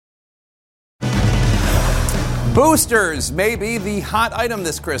Boosters may be the hot item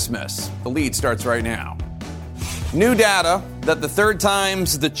this Christmas. The lead starts right now. New data that the third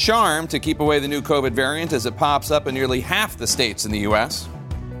time's the charm to keep away the new COVID variant as it pops up in nearly half the states in the U.S.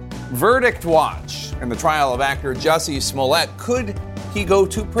 Verdict watch in the trial of actor Jussie Smollett. Could he go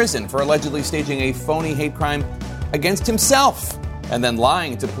to prison for allegedly staging a phony hate crime against himself and then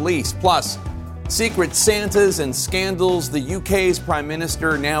lying to police? Plus, secret Santas and scandals. The UK's Prime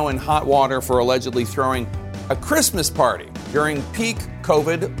Minister now in hot water for allegedly throwing a Christmas party during peak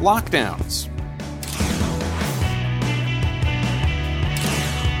COVID lockdowns.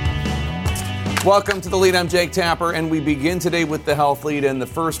 Welcome to The Lead. I'm Jake Tapper, and we begin today with the health lead and the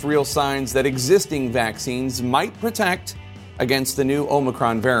first real signs that existing vaccines might protect against the new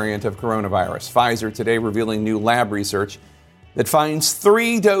Omicron variant of coronavirus. Pfizer today revealing new lab research that finds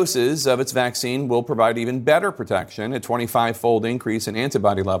 3 doses of its vaccine will provide even better protection, a 25-fold increase in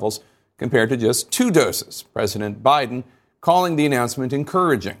antibody levels compared to just 2 doses. President Biden calling the announcement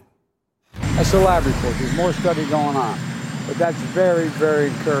encouraging. That's a lab report. There's more study going on, but that's very, very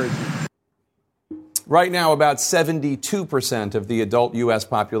encouraging. Right now, about 72% of the adult U.S.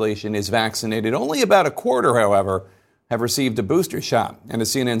 population is vaccinated. Only about a quarter, however, have received a booster shot. And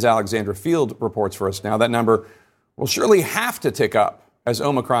as CNN's Alexandra Field reports for us now, that number will surely have to tick up as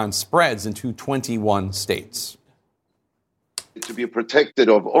Omicron spreads into 21 states. To be protected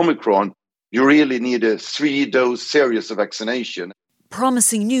of Omicron, you really need a 3-dose series of vaccination.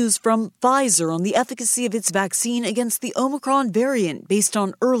 Promising news from Pfizer on the efficacy of its vaccine against the Omicron variant based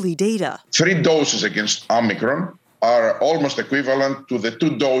on early data. 3 doses against Omicron are almost equivalent to the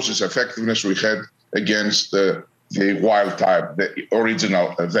 2 doses effectiveness we had against the wild type, the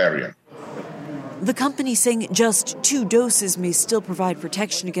original variant. The company saying just 2 doses may still provide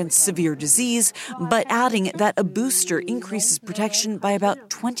protection against severe disease, but adding that a booster increases protection by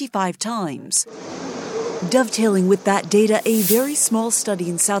about 25 times. Dovetailing with that data, a very small study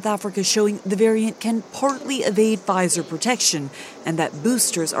in South Africa showing the variant can partly evade Pfizer protection and that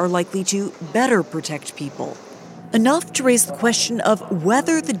boosters are likely to better protect people. Enough to raise the question of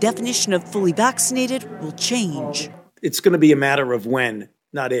whether the definition of fully vaccinated will change. It's going to be a matter of when,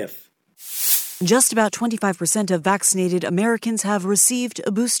 not if. Just about 25% of vaccinated Americans have received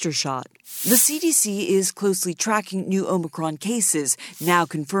a booster shot. The CDC is closely tracking new Omicron cases, now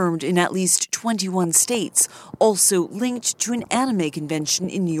confirmed in at least 21 states, also linked to an anime convention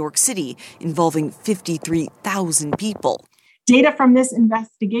in New York City involving 53,000 people. Data from this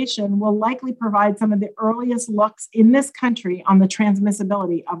investigation will likely provide some of the earliest looks in this country on the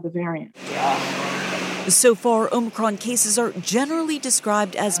transmissibility of the variant. So far, Omicron cases are generally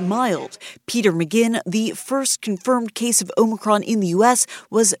described as mild. Peter McGinn, the first confirmed case of Omicron in the U.S.,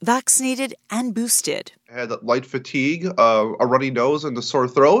 was vaccinated and boosted. I had light fatigue, a runny nose, and a sore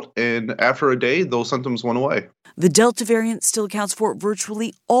throat, and after a day, those symptoms went away. The Delta variant still accounts for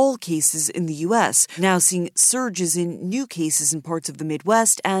virtually all cases in the U.S., now seeing surges in new cases in parts of the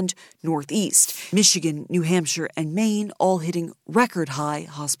Midwest and Northeast. Michigan, New Hampshire, and Maine all hitting record-high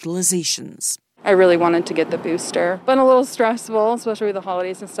hospitalizations. I really wanted to get the booster. Been a little stressful, especially with the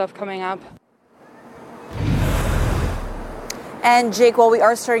holidays and stuff coming up. And Jake, while we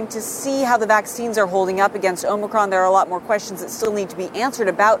are starting to see how the vaccines are holding up against Omicron, there are a lot more questions that still need to be answered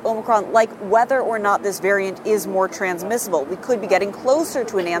about Omicron, like whether or not this variant is more transmissible. We could be getting closer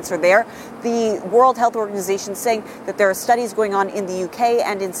to an answer there. The World Health Organization saying that there are studies going on in the UK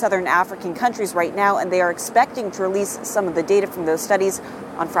and in southern African countries right now, and they are expecting to release some of the data from those studies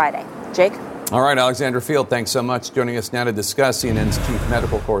on Friday. Jake? All right, Alexandra Field, thanks so much. Joining us now to discuss, CNN's chief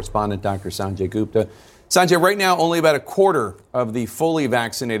medical correspondent, Dr. Sanjay Gupta. Sanjay, right now, only about a quarter of the fully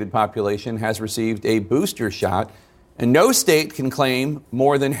vaccinated population has received a booster shot, and no state can claim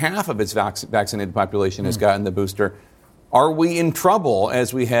more than half of its vaccinated population has gotten the booster. Are we in trouble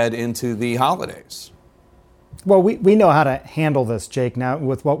as we head into the holidays? Well, we know how to handle this, Jake, now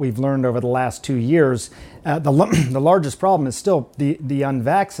with what we've learned over the last 2 years. The largest problem is still the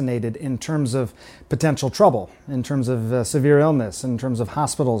unvaccinated in terms of potential trouble, in terms of severe illness, in terms of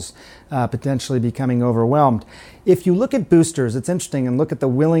hospitals potentially becoming overwhelmed. If you look at boosters, it's interesting, and look at the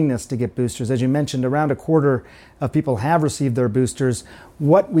willingness to get boosters. As you mentioned, around a quarter of people have received their boosters.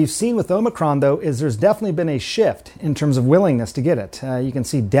 What we've seen with Omicron, though, is there's definitely been a shift in terms of willingness to get it. You can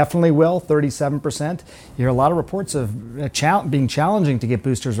see definitely will, 37%. You hear a lot of reports of being challenging to get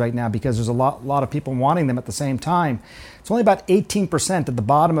boosters right now because there's a lot of people wanting them at the same time. It's only about 18% at the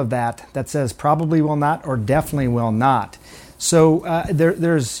bottom of that says probably will not or definitely will not. So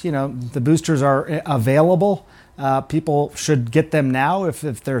there's, the boosters are available. People should get them now if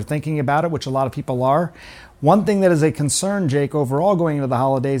they're thinking about it, which a lot of people are. One thing that is a concern, Jake, overall going into the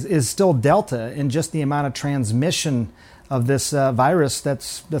holidays is still Delta and just the amount of transmission of this virus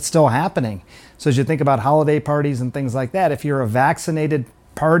that's still happening. So as you think about holiday parties and things like that, if you're a vaccinated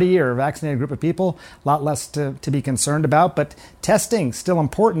party or a vaccinated group of people, a lot less to be concerned about. But testing still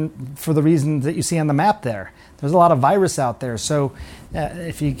important for the reasons that you see on the map there. There's a lot of virus out there. So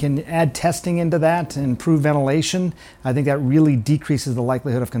if you can add testing into that and improve ventilation, I think that really decreases the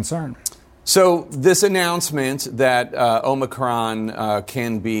likelihood of concern. So this announcement that Omicron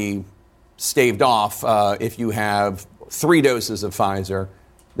can be staved off if you have 3 doses of Pfizer,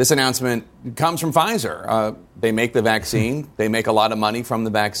 this announcement comes from Pfizer. They make the vaccine. They make a lot of money from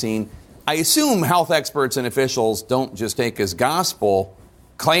the vaccine. I assume health experts and officials don't just take as gospel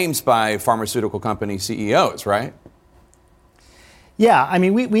claims by pharmaceutical company CEOs, right? Yeah, I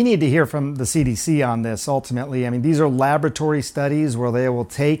mean, we need to hear from the CDC on this ultimately. I mean, these are laboratory studies where they will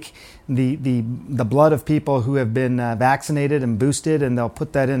take the blood of people who have been vaccinated and boosted, and they'll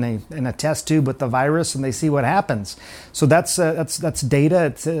put that in a test tube with the virus, and they see what happens. So that's data.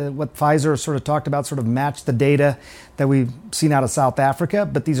 It's what Pfizer sort of talked about, sort of match the data that we've seen out of South Africa.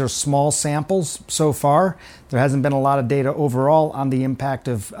 But these are small samples so far. There hasn't been a lot of data overall on the impact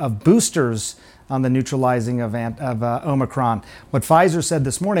of boosters on the neutralizing of Omicron. What Pfizer said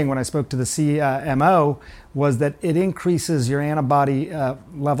this morning when I spoke to the CMO was that it increases your antibody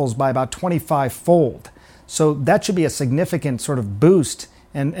levels by about 25-fold. So that should be a significant sort of boost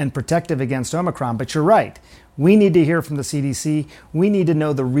and protective against Omicron. But you're right. We need to hear from the CDC. We need to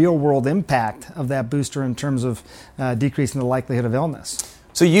know the real-world impact of that booster in terms of decreasing the likelihood of illness.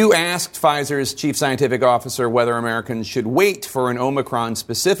 So you asked Pfizer's chief scientific officer whether Americans should wait for an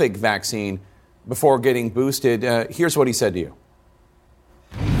Omicron-specific vaccine before getting boosted. Here's what he said to you.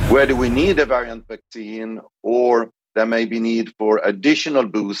 Whether we need a variant vaccine or there may be need for additional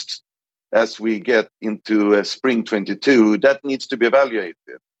boosts as we get into spring 22, that needs to be evaluated.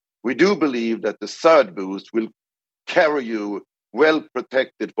 We do believe that the third boost will carry you well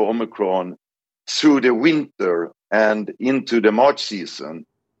protected for Omicron through the winter and into the March season.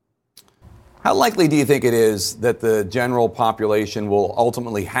 How likely do you think it is that the general population will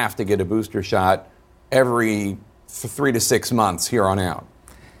ultimately have to get a booster shot every 3 to 6 months here on out?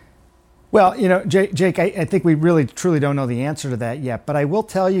 Well, you know, Jake, I think we really truly don't know the answer to that yet. But I will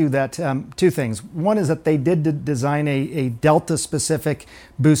tell you that 2 things. One is that they did design a Delta-specific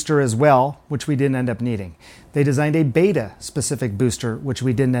booster as well, which we didn't end up needing. They designed a Beta-specific booster, which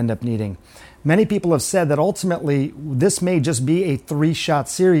we didn't end up needing. Many people have said that ultimately this may just be a 3-shot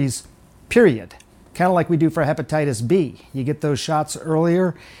series, period. Kind of like we do for hepatitis B. You get those shots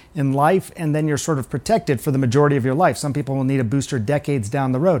earlier in life, and then you're sort of protected for the majority of your life. Some people will need a booster decades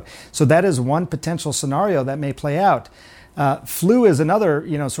down the road. So that is one potential scenario that may play out. Flu is another,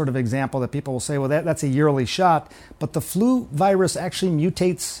 sort of example that people will say, well, that's a yearly shot. But the flu virus actually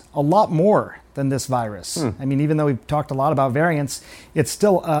mutates a lot more than this virus. I mean, even though we've talked a lot about variants, it's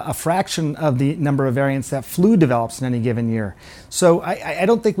still a fraction of the number of variants that flu develops in any given year. So I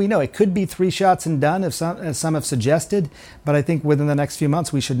don't think we know. It could be 3 shots and done, as some have suggested, but I think within the next few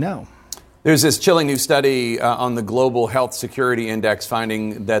months we should know. There's this chilling new study on the Global Health Security Index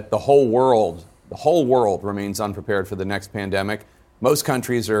finding that the whole world remains unprepared for the next pandemic. Most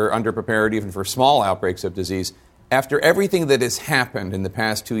countries are underprepared even for small outbreaks of disease. After everything that has happened in the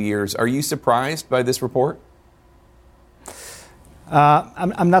past 2 years, are you surprised by this report?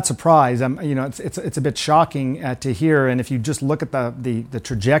 I'm not surprised. It's a bit shocking to hear. And if you just look at the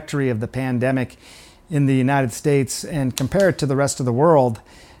trajectory of the pandemic in the United States and compare it to the rest of the world,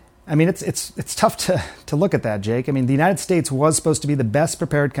 I mean, it's tough to look at that, Jake. I mean, the United States was supposed to be the best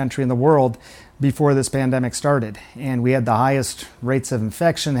prepared country in the world before this pandemic started. And we had the highest rates of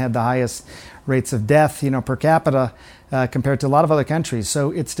infection, had the highest rates of death, per capita compared to a lot of other countries. So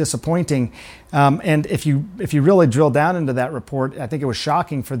it's disappointing. And if you really drill down into that report, I think it was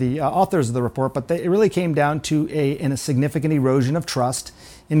shocking for the authors of the report, but it really came down to a significant erosion of trust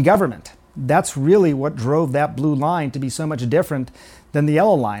in government. That's really what drove that blue line to be so much different than the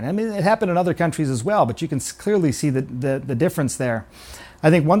yellow line. I mean, it happened in other countries as well, but you can clearly see the difference there. I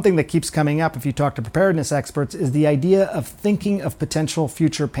think one thing that keeps coming up if you talk to preparedness experts is the idea of thinking of potential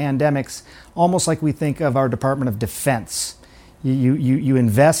future pandemics almost like we think of our Department of Defense. You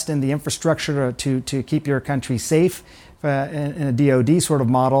invest in the infrastructure to keep your country safe in a DoD sort of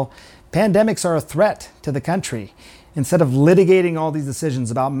model. Pandemics are a threat to the country. Instead of litigating all these decisions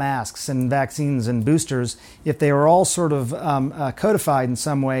about masks and vaccines and boosters, if they were all sort of codified in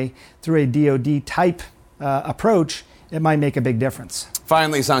some way through a DoD-type approach, it might make a big difference.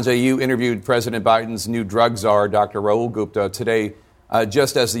 Finally, Sanjay, you interviewed President Biden's new drug czar, Dr. Rahul Gupta, today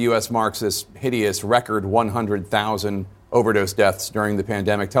just as the U.S. marks this hideous record 100,000 overdose deaths during the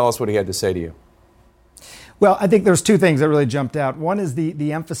pandemic. Tell us what he had to say to you. Well, I think there's two things that really jumped out. One is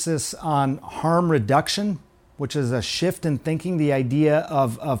the emphasis on harm reduction, which is a shift in thinking, the idea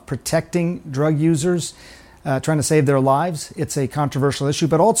of protecting drug users, trying to save their lives. It's a controversial issue,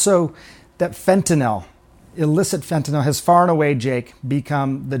 but also that fentanyl, illicit fentanyl, has far and away, Jake,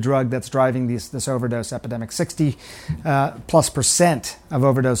 become the drug that's driving this overdose epidemic. 60+% of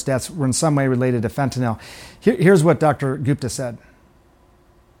overdose deaths were in some way related to fentanyl. Here's what Dr. Gupta said.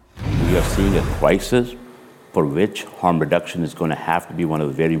 We are seeing a crisis for which harm reduction is going to have to be one of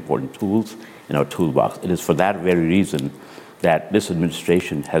the very important tools in our toolbox. It is for that very reason that this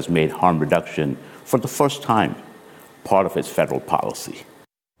administration has made harm reduction, for the first time, part of its federal policy.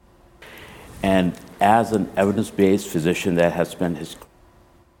 And as an evidence-based physician that has spent his...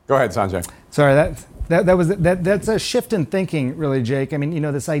 Go ahead, Sanjay. Sorry, that's a shift in thinking, really, Jake. I mean,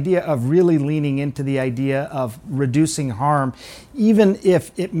 this idea of really leaning into the idea of reducing harm, even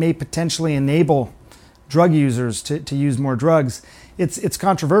if it may potentially enable drug users to use more drugs, it's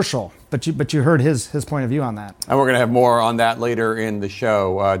controversial. But you heard his point of view on that. And we're going to have more on that later in the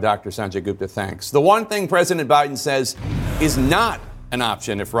show. Dr. Sanjay Gupta, thanks. The one thing President Biden says is not an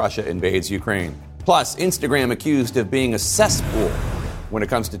option if Russia invades Ukraine. Plus, Instagram accused of being a cesspool when it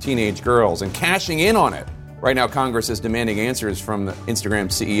comes to teenage girls and cashing in on it. Right now, Congress is demanding answers from the Instagram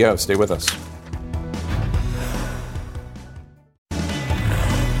CEO. Stay with us.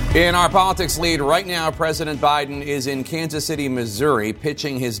 In our politics lead right now, President Biden is in Kansas City, Missouri,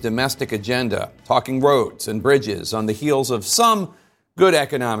 pitching his domestic agenda, talking roads and bridges on the heels of some good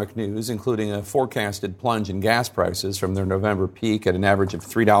economic news, including a forecasted plunge in gas prices from their November peak at an average of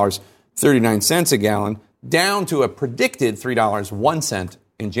 $3.39 a gallon, down to a predicted $3.01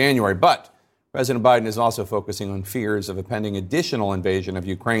 in January. But President Biden is also focusing on fears of a pending additional invasion of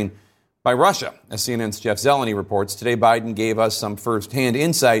Ukraine by Russia. As CNN's Jeff Zeleny reports, today Biden gave us some firsthand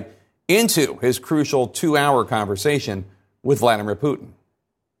insight into his crucial 2-hour conversation with Vladimir Putin.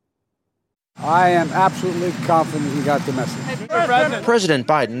 I am absolutely confident he got the message. President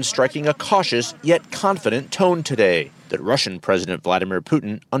Biden striking a cautious yet confident tone today that Russian President Vladimir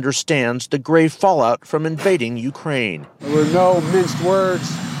Putin understands the grave fallout from invading Ukraine. There were no minced words.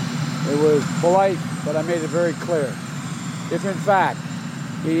 It was polite, but I made it very clear. If in fact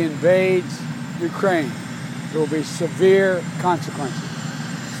he invades Ukraine, there will be severe consequences.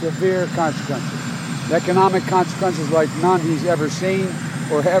 Severe consequences. Economic consequences like none he's ever seen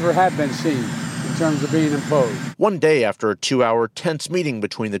or ever have been seen in terms of being imposed. One day after a 2-hour tense meeting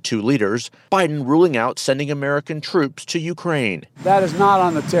between the two leaders, Biden ruling out sending American troops to Ukraine. That is not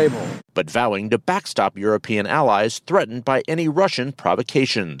on the table. But vowing to backstop European allies threatened by any Russian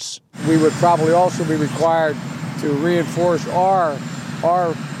provocations. We would probably also be required to reinforce our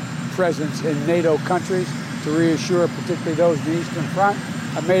presence in NATO countries to reassure particularly those in the Eastern Front.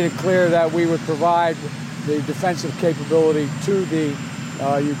 I made it clear that we would provide the defensive capability to the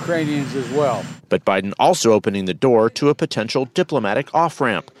Ukrainians as well. But Biden also opening the door to a potential diplomatic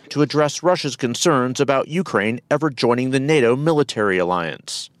off-ramp to address Russia's concerns about Ukraine ever joining the NATO military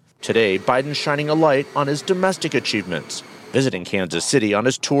alliance. Today, Biden shining a light on his domestic achievements, visiting Kansas City on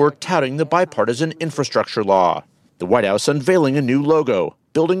his tour touting the bipartisan infrastructure law. The White House unveiling a new logo,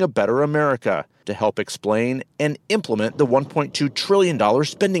 Building a Better America, to help explain and implement the $1.2 trillion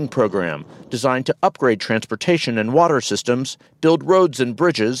spending program designed to upgrade transportation and water systems, build roads and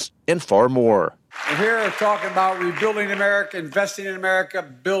bridges, and far more. We're here talking about rebuilding America, investing in America,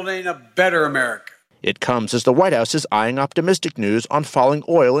 building a better America. It comes as the White House is eyeing optimistic news on falling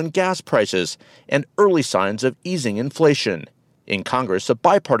oil and gas prices and early signs of easing inflation. In Congress, a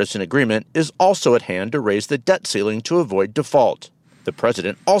bipartisan agreement is also at hand to raise the debt ceiling to avoid default. The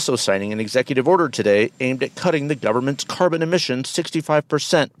president also signing an executive order today aimed at cutting the government's carbon emissions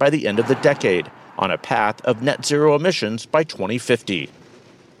 65% by the end of the decade, on a path of net zero emissions by 2050.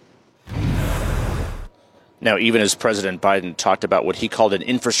 Now, even as President Biden talked about what he called an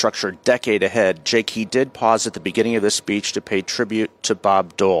infrastructure decade ahead, Jake, he did pause at the beginning of this speech to pay tribute to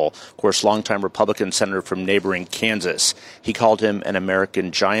Bob Dole, of course, longtime Republican senator from neighboring Kansas. He called him an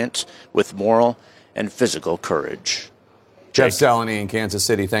American giant with moral and physical courage. Jeff Zeleny in Kansas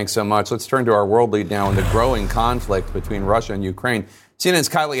City, thanks so much. Let's turn to our world lead now in the growing conflict between Russia and Ukraine. CNN's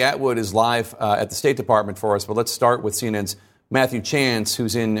Kylie Atwood is live at the State Department for us, but let's start with CNN's Matthew Chance,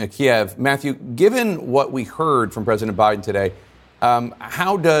 who's in Kiev. Matthew, given what we heard from President Biden today,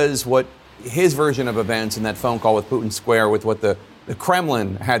 how does what his version of events and that phone call with Putin square with what the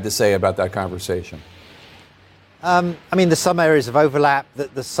Kremlin had to say about that conversation? There's some areas of overlap,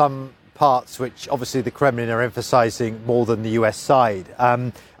 there's some parts, which obviously the Kremlin are emphasizing more than the US side.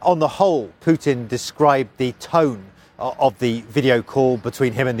 On the whole, Putin described the tone of the video call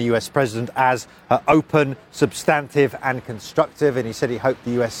between him and the US president as open, substantive and constructive. And he said he hoped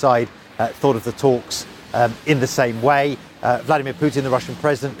the US side thought of the talks in the same way. Vladimir Putin, the Russian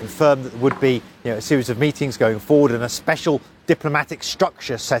president, confirmed that there would be a series of meetings going forward and a special diplomatic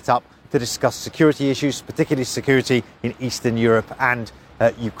structure set up to discuss security issues, particularly security in Eastern Europe and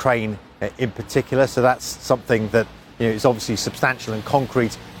Ukraine in particular. So that's something that is obviously substantial and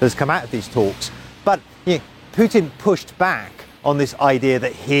concrete that has come out of these talks. But Putin pushed back on this idea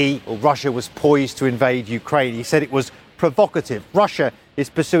that he or Russia was poised to invade Ukraine. He said it was provocative. Russia is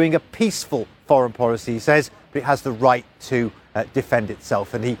pursuing a peaceful foreign policy, he says, but it has the right to defend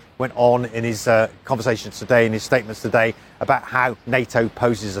itself. And he went on in his conversations today, in his statements today, about how NATO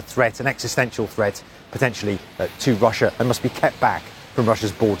poses a threat, an existential threat, potentially to Russia, and must be kept back from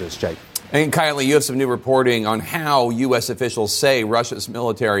Russia's borders, Jake. And Kylie, you have some new reporting on how U.S. officials say Russia's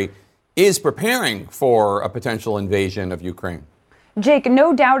military is preparing for a potential invasion of Ukraine. Jake,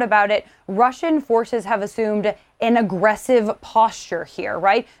 no doubt about it, Russian forces have assumed an aggressive posture here,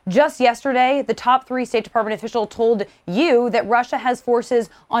 right? Just yesterday, the top 3 State Department official told you that Russia has forces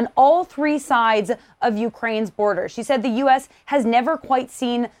on all 3 sides of Ukraine's border. She said the U.S. has never quite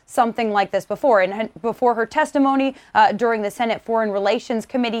seen something like this before. And before her testimony during the Senate Foreign Relations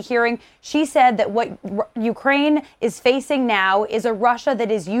Committee hearing, she said that what Ukraine is facing now is a Russia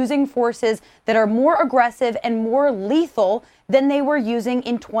that is using forces that are more aggressive and more lethal than they were using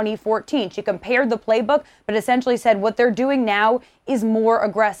in 2014. She compared the playbook, but essentially said what they're doing now is more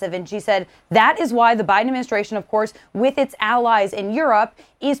aggressive. And she said that is why the Biden administration, of course, with its allies in Europe,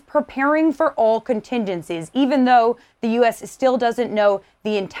 is preparing for all contingencies, even though the U.S. still doesn't know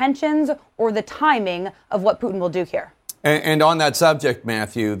the intentions or the timing of what Putin will do here. And on that subject,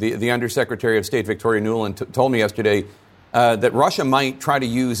 Matthew, the Undersecretary of State Victoria Nuland told me yesterday that Russia might try to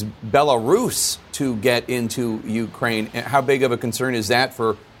use Belarus to get into Ukraine. How big of a concern is that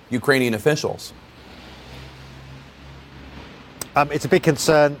for Ukrainian officials? It's a big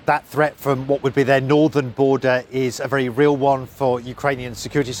concern. That threat from what would be their northern border is a very real one for Ukrainian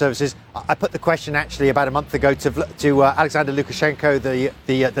security services. I put the question actually about a month ago to Alexander Lukashenko,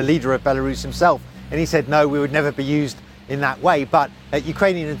 the leader of Belarus himself, and he said no, we would never be used in that way. But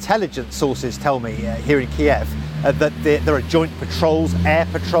Ukrainian intelligence sources tell me here in Kiev that there are joint patrols, air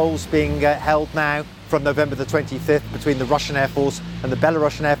patrols being held now from November the 25th between the Russian Air Force and the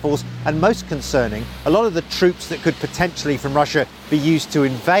Belarusian Air Force. And most concerning, a lot of the troops that could potentially from Russia be used to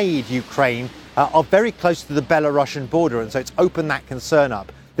invade Ukraine are very close to the Belarusian border. And so it's opened that concern up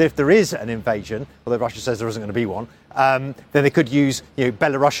that if there is an invasion, although Russia says there isn't going to be one, then they could use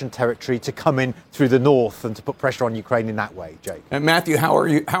Belarusian territory to come in through the north and to put pressure on Ukraine in that way, Jake. And Matthew, how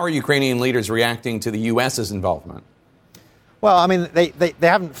are Ukrainian leaders reacting to the U.S.'s involvement? Well, I mean, they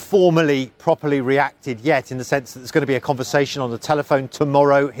haven't formally, properly reacted yet in the sense that there's going to be a conversation on the telephone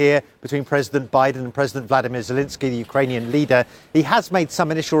tomorrow here between President Biden and President Vladimir Zelensky, the Ukrainian leader. He has made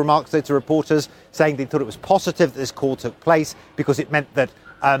some initial remarks, though, to reporters saying they thought it was positive that this call took place because it meant that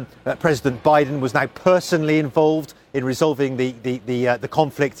President Biden was now personally involved in resolving the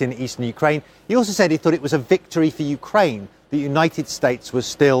conflict in eastern Ukraine. He also said he thought it was a victory for Ukraine. The United States was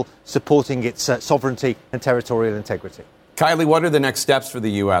still supporting its sovereignty and territorial integrity. Kylie, what are the next steps for the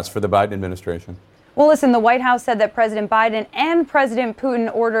U.S., for the Biden administration? Well, listen, the White House said that President Biden and President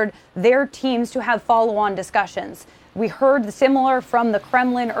Putin ordered their teams to have follow-on discussions. We heard similar from the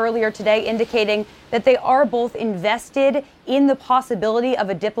Kremlin earlier today, indicating that they are both invested in the possibility of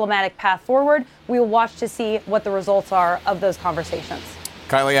a diplomatic path forward. We will watch to see what the results are of those conversations.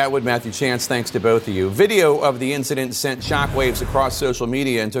 Kylie Atwood, Matthew Chance, thanks to both of you. Video of the incident sent shockwaves across social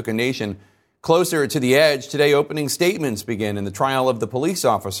media and took a nation closer to the edge. Today, opening statements begin in the trial of the police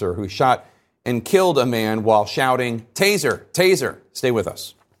officer who shot and killed a man while shouting, "Taser, taser." Stay with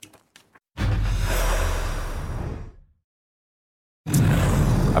us.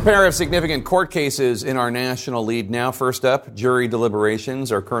 A pair of significant court cases in our national lead now. First up, jury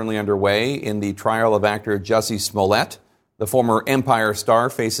deliberations are currently underway in the trial of actor Jussie Smollett. The former Empire star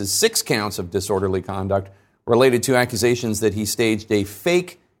faces 6 counts of disorderly conduct related to accusations that he staged a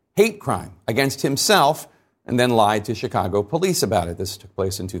fake hate crime against himself and then lied to Chicago police about it. This took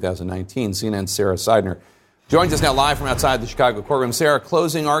place in 2019. CNN's Sarah Seidner joins us now live from outside the Chicago courtroom. Sarah,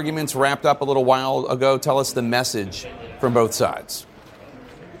 closing arguments wrapped up a little while ago. Tell us the message from both sides.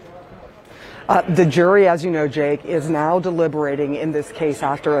 The jury, as you know, Jake, is now deliberating in this case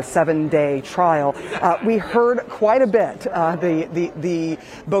after a 7-day trial. We heard quite a bit,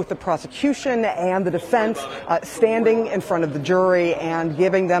 both the prosecution and the defense standing in front of the jury and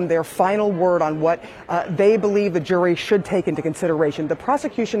giving them their final word on what they believe the jury should take into consideration. The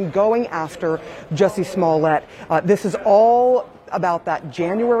prosecution going after Jussie Smollett. This is all about that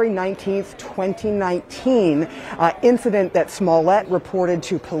January 19th, 2019 incident that Smollett reported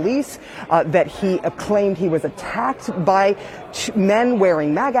to police, that he claimed he was attacked by men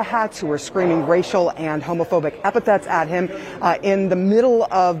wearing MAGA hats who were screaming racial and homophobic epithets at him in the middle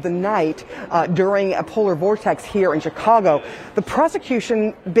of the night during a polar vortex here in Chicago. The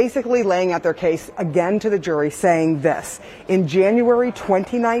prosecution basically laying out their case again to the jury, saying this: in January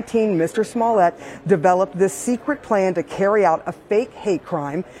 2019, Mr. Smollett developed this secret plan to carry out a fake hate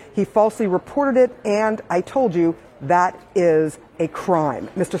crime. He falsely reported it, and I told you that is a crime.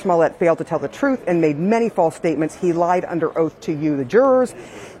 Mr. Smollett failed to tell the truth and made many false statements. He lied under oath to you, the jurors.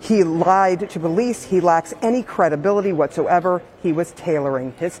 He lied to police. He lacks any credibility whatsoever. He was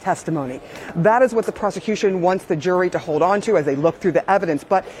tailoring his testimony. That is what the prosecution wants the jury to hold on to as they look through the evidence.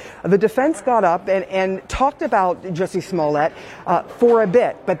 But the defense got up and talked about Jussie Smollett for a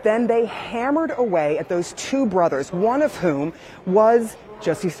bit, but then they hammered away at those two brothers, one of whom was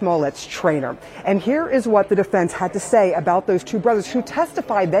Jussie Smollett's trainer. And here is what the defense had to say about those two brothers who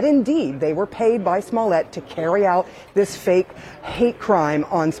testified that indeed they were paid by Smollett to carry out this fake hate crime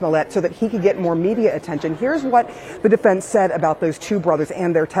on Smollett so that he could get more media attention. Here's what the defense said about those two brothers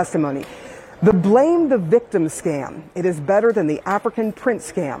and their testimony. The blame the victim scam. It is better than the African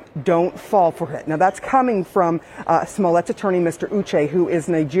prince scam. Don't fall for it. Now that's coming from Smollett's attorney, Mr. Uche, who is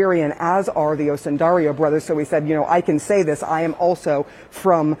Nigerian, as are the Osundario brothers. So he said, you know, I can say this. I am also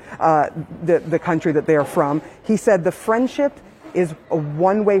from the country that they are from. He said the friendship is a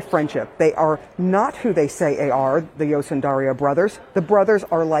one-way friendship. They are not who they say they are, the Osundario brothers. The brothers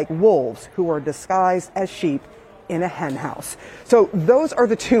are like wolves who are disguised as sheep in a hen house. So those are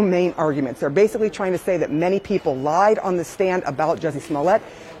the two main arguments. They're basically trying to say that many people lied on the stand about Jussie Smollett.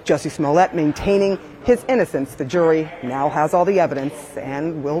 Jussie Smollett maintaining his innocence. The jury now has all the evidence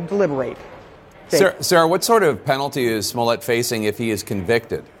and will deliberate. Sarah, what sort of penalty is Smollett facing if he is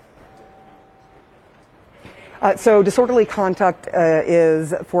convicted? So disorderly conduct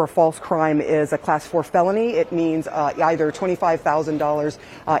is for a false crime is a class 4 felony. It means either $25,000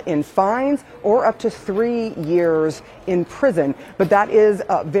 in fines or up to 3 years in prison. But that is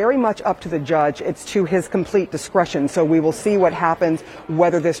very much up to the judge. It's to his complete discretion. So we will see what happens,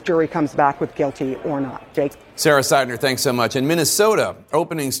 whether this jury comes back with guilty or not. Jake? Sarah Seidner, thanks so much. In Minnesota,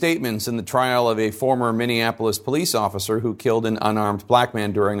 opening statements in the trial of a former Minneapolis police officer who killed an unarmed black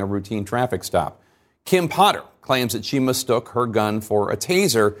man during a routine traffic stop. Kim Potter claims that she mistook her gun for a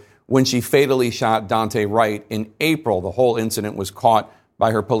taser when she fatally shot Dante Wright in April. The whole incident was caught by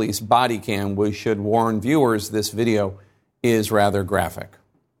her police body cam. We should warn viewers this video is rather graphic.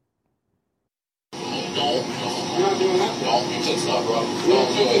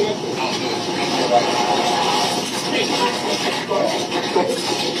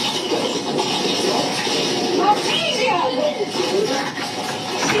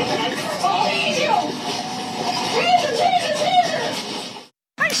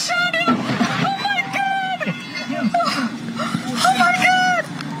 I shot him! Oh my God! Oh my God!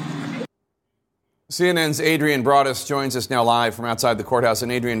 CNN's Adrian Broadus joins us now live from outside the courthouse.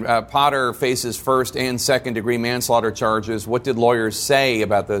 And Adrian, Potter faces first and second degree manslaughter charges. What did lawyers say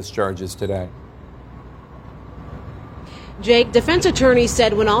about those charges today? Jake, defense attorneys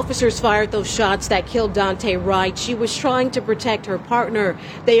said when officers fired those shots that killed Dante Wright, she was trying to protect her partner.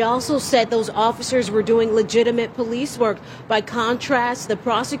 They also said those officers were doing legitimate police work. By contrast, the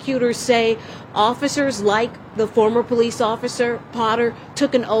prosecutors say officers like the former police officer, Potter,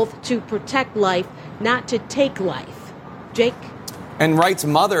 took an oath to protect life, not to take life. Jake? And Wright's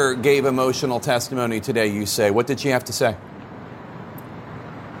mother gave emotional testimony today, you say. What did she have to say?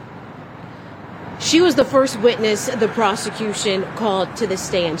 She was the first witness the prosecution called to the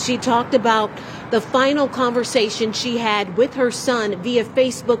stand. She talked about the final conversation she had with her son via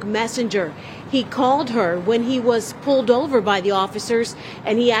Facebook Messenger. He called her when he was pulled over by the officers,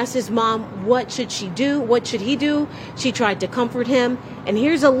 and he asked his mom, what should she do? What should he do? She tried to comfort him, and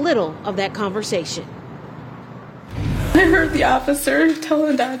here's a little of that conversation. I heard the officer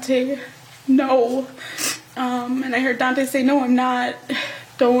telling Dante, no. And I heard Dante say, no, I'm not.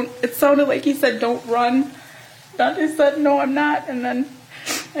 It sounded like he said, don't run. Dante said, no, I'm not. And then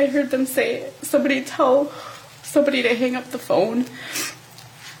I heard them say, somebody tell somebody to hang up the phone.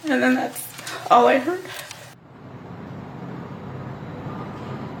 And then that's all I heard.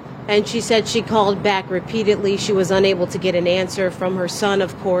 And she said she called back repeatedly. She was unable to get an answer from her son,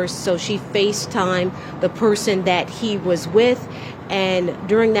 of course, so she FaceTimed the person that he was with. And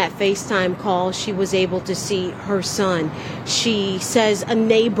during that FaceTime call, she was able to see her son. She says a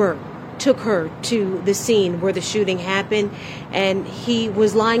neighbor took her to the scene where the shooting happened, and he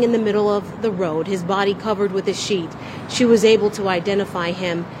was lying in the middle of the road, his body covered with a sheet. She was able to identify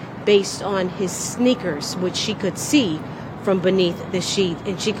him based on his sneakers, which she could see from beneath the sheet.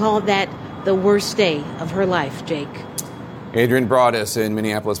 And she called that the worst day of her life, Jake. Adrian Broadus in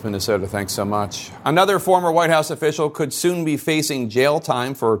Minneapolis, Minnesota. Thanks so much. Another former White House official could soon be facing jail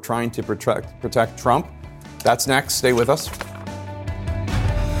time for trying to protect Trump. That's next. Stay with us.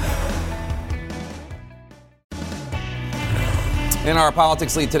 In our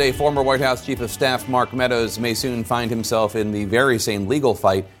politics lead today, former White House Chief of Staff Mark Meadows may soon find himself in the very same legal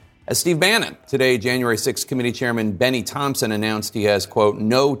fight as Steve Bannon. Today, January 6th Committee Chairman Benny Thompson announced he has, quote,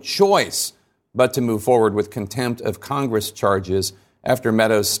 no choice but to move forward with contempt of Congress charges after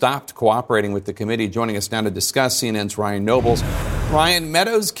Meadows stopped cooperating with the committee. Joining us now to discuss, CNN's Ryan Nobles. Ryan,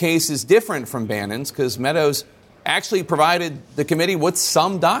 Meadows' case is different from Bannon's because Meadows actually provided the committee with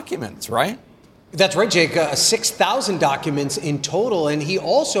some documents, right? That's right, Jake. 6,000 documents in total. And he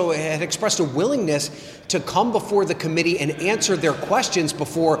also had expressed a willingness to come before the committee and answer their questions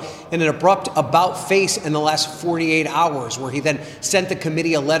before in an abrupt about-face in the last 48 hours, where he then sent the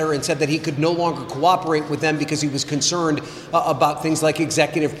committee a letter and said that he could no longer cooperate with them because he was concerned about things like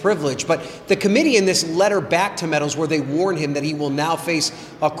executive privilege. But the committee, in this letter back to Meadows, where they warn him that he will now face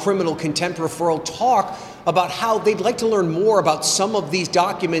a criminal contempt referral, talk about how they'd like to learn more about some of these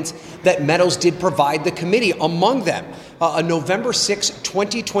documents that Meadows did provide the committee. Among them, a November 6,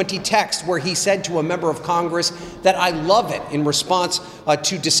 2020 text where he said to a member of Congress that I love it, in response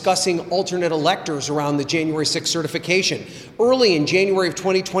to discussing alternate electors around the January 6 certification. Early in January of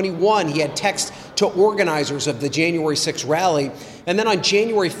 2021, he had text to organizers of the January 6 rally. And then on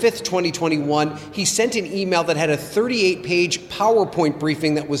January 5th, 2021, he sent an email that had a 38-page PowerPoint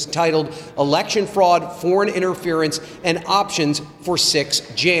briefing that was titled Election Fraud, Foreign Interference, and Options for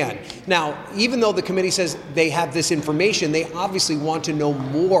 6 Jan. Now, even though the committee says they have this information, they obviously want to know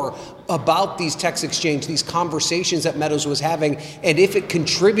more about these text exchange, these conversations that Meadows was having, and if it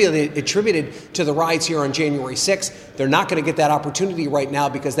attributed to the riots here on January 6th. They're not going to get that opportunity right now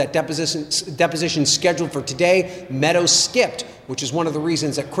because that deposition scheduled for today, Meadows skipped, which is one of the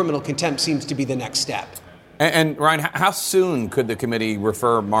reasons that criminal contempt seems to be the next step. And Ryan, how soon could the committee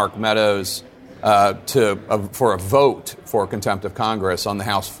refer Mark Meadows for a vote for contempt of Congress on the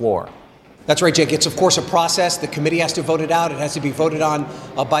House floor? That's right, Jake. It's, of course, a process. The committee has to vote it out. It has to be voted on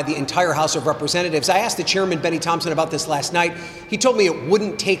by the entire House of Representatives. I asked the chairman, Benny Thompson, about this last night. He told me it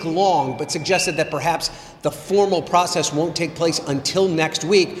wouldn't take long, but suggested that perhaps the formal process won't take place until next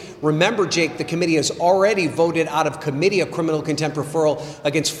week. Remember, Jake, the committee has already voted out of committee a criminal contempt referral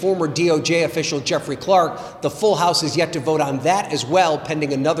against former DOJ official Jeffrey Clark. The full House is yet to vote on that as well,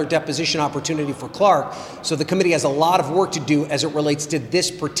 pending another deposition opportunity for Clark. So the committee has a lot of work to do as it relates to this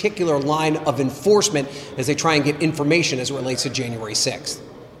particular line of enforcement as they try and get information as it relates to January 6th.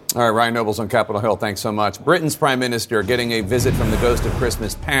 All right, Ryan Nobles on Capitol Hill, thanks so much. Britain's prime minister getting a visit from the ghost of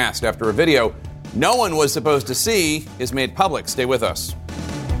Christmas past after a video no one was supposed to see is made public. Stay with us.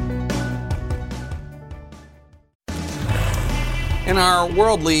 In our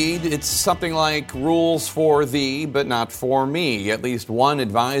world lead, it's something like rules for thee, but not for me. At least one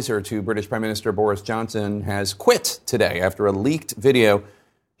advisor to British Prime Minister Boris Johnson has quit today after a leaked video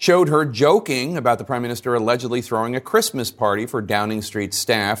showed her joking about the Prime Minister allegedly throwing a Christmas party for Downing Street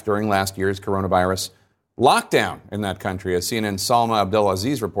staff during last year's coronavirus lockdown in that country. As CNN's Salma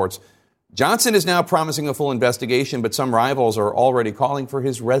Abdelaziz reports, Johnson is now promising a full investigation, but some rivals are already calling for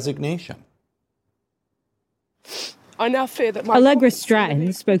his resignation. I now fear that Allegra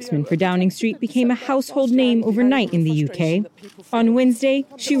Stratton, spokesman for Downing Street, became a household name overnight in the UK. On Wednesday,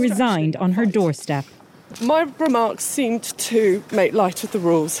 she resigned on her doorstep. My remarks seemed to make light of the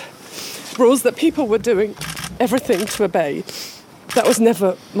rules that people were doing everything to obey. That was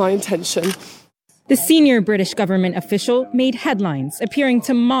never my intention. The senior British government official made headlines, appearing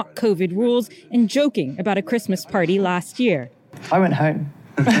to mock COVID rules and joking about a Christmas party last year. I went home.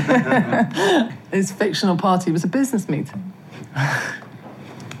 His fictional party was a business meeting.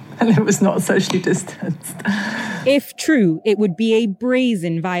 And it was not socially distanced. If true, it would be a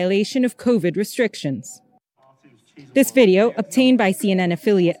brazen violation of COVID restrictions. This video, obtained by CNN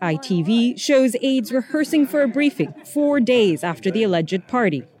affiliate ITV, shows aides rehearsing for a briefing 4 days after the alleged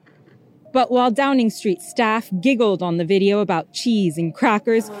party. But while Downing Street staff giggled on the video about cheese and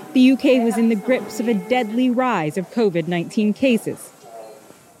crackers, the UK was in the grips of a deadly rise of COVID-19 cases.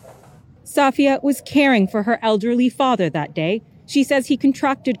 Safia was caring for her elderly father that day. She says he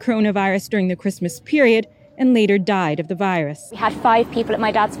contracted coronavirus during the Christmas period and later died of the virus. We had 5 people at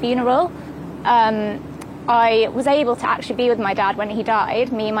my dad's funeral. I was able to actually be with my dad when he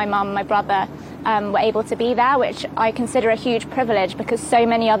died. Me, my mum, my brother were able to be there, which I consider a huge privilege because so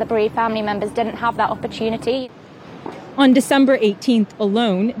many other bereaved family members didn't have that opportunity. On December 18th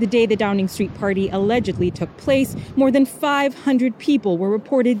alone, the day the Downing Street party allegedly took place, more than 500 people were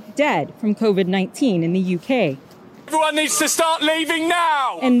reported dead from COVID-19 in the UK. Everyone needs to start leaving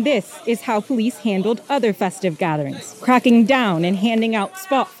now! And this is how police handled other festive gatherings, cracking down and handing out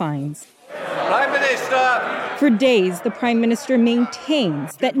spot fines. Prime Minister! For days, the Prime Minister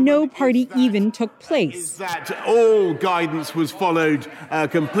maintains that no party even took place. That all guidance was followed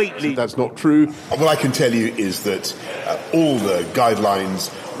completely. That's not true. What I can tell you is that all the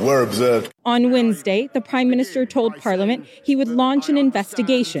guidelines were observed. On Wednesday, the Prime Minister told Parliament he would launch an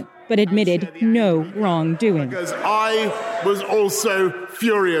investigation, but admitted no wrongdoing. Because I was also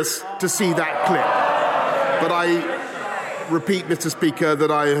furious to see that clip. But I repeat, Mr. Speaker, that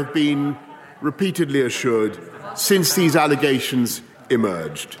I have been repeatedly assured since these allegations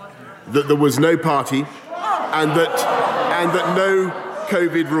emerged that there was no party and that no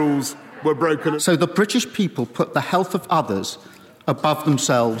COVID rules were broken. So the British people put the health of others above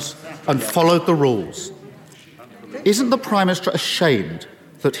themselves and followed the rules. Isn't the Prime Minister ashamed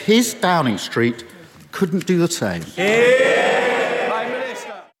that his Downing Street couldn't do the same?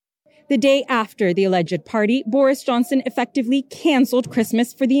 The day after the alleged party, Boris Johnson effectively cancelled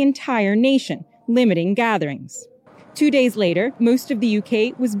Christmas for the entire nation, limiting gatherings. 2 days later, most of the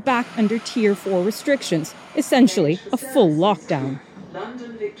UK was back under Tier 4 restrictions, essentially a full lockdown.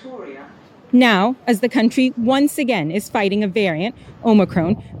 London, Victoria. Now, as the country once again is fighting a variant,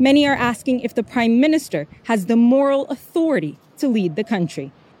 Omicron, many are asking if the Prime Minister has the moral authority to lead the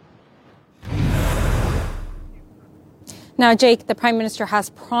country. Now, Jake, the Prime Minister has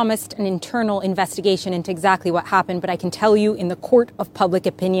promised an internal investigation into exactly what happened, but I can tell you in the court of public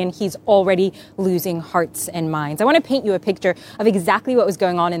opinion, he's already losing hearts and minds. I want to paint you a picture of exactly what was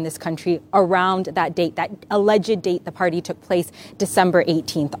going on in this country around that date, that alleged date the party took place, December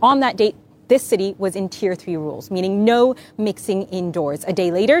 18th. On that date, this city was in Tier 3 rules, meaning no mixing indoors. A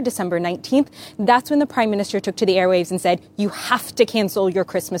day later, December 19th, that's when the Prime Minister took to the airwaves and said, you have to cancel your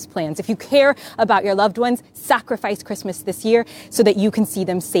Christmas plans. If you care about your loved ones, sacrifice Christmas this year so that you can see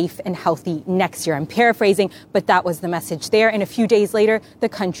them safe and healthy next year. I'm paraphrasing, but that was the message there. And a few days later, the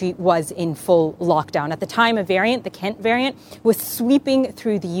country was in full lockdown. At the time, a variant, the Kent variant, was sweeping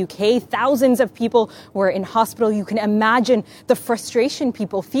through the UK. Thousands of people were in hospital. You can imagine the frustration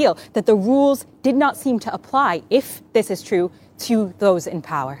people feel that the rules did not seem to apply, if this is true, to those in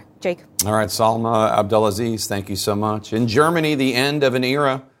power. Jake? All right, Salma Abdelaziz, thank you so much. In Germany, the end of an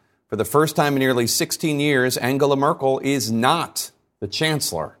era. For the first time in nearly 16 years, Angela Merkel is not the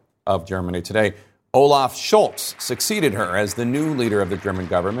Chancellor of Germany today. Olaf Scholz succeeded her as the new leader of the German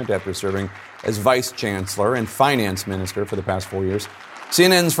government after serving as Vice Chancellor and Finance Minister for the past 4 years.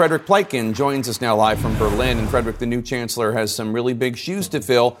 CNN's Frederick Pleitgen joins us now live from Berlin. And Frederick, the new Chancellor has some really big shoes to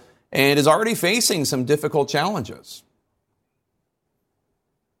fill and is already facing some difficult challenges.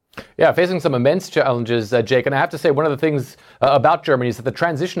 Yeah, facing some immense challenges, Jake. And I have to say, one of the things about Germany is that the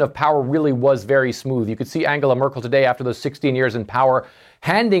transition of power really was very smooth. You could see Angela Merkel today, after those 16 years in power,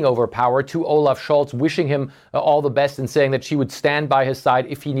 handing over power to Olaf Scholz, wishing him all the best and saying that she would stand by his side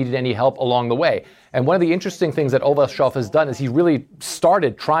if he needed any help along the way. And one of the interesting things that Olaf Scholz has done is he really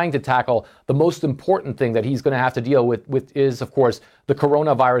started trying to tackle the most important thing that he's going to have to deal with is, of course, the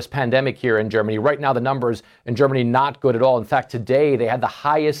coronavirus pandemic here in Germany. Right now, the numbers in Germany not good at all. In fact, today they had the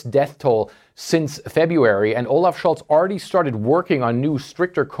highest death toll since February. And Olaf Scholz already started working on new,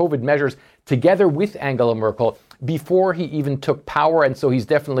 stricter COVID measures together with Angela Merkel before he even took power. And so he's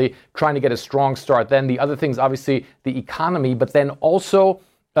definitely trying to get a strong start. Then the other things, obviously, the economy, but then also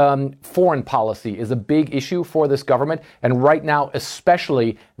foreign policy is a big issue for this government. And right now,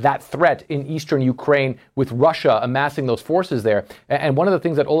 especially that threat in eastern Ukraine with Russia amassing those forces there. And one of the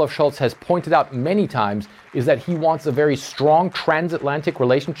things that Olaf Scholz has pointed out many times is that he wants a very strong transatlantic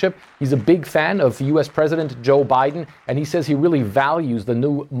relationship. He's a big fan of U.S. President Joe Biden, and he says he really values the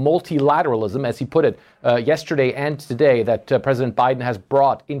new multilateralism, as he put it yesterday and today, that President Biden has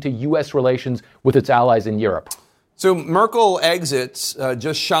brought into U.S. relations with its allies in Europe. So Merkel exits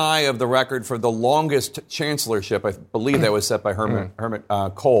just shy of the record for the longest chancellorship. I believe that was set by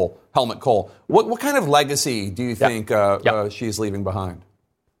Helmut Kohl. What kind of legacy do you think she's leaving behind?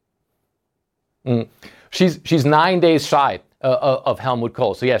 She's 9 days shy of Helmut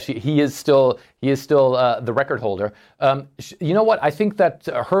Kohl. So yes, he is still the record holder. You know what? I think that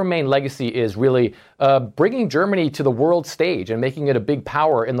her main legacy is really bringing Germany to the world stage and making it a big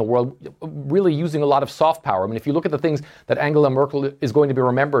power in the world, really using a lot of soft power. I mean, if you look at the things that Angela Merkel is going to be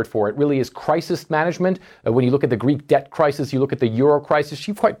remembered for, it really is crisis management. When you look at the Greek debt crisis, you look at the euro crisis,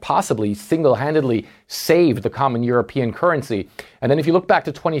 she quite possibly single-handedly saved the common European currency. And then if you look back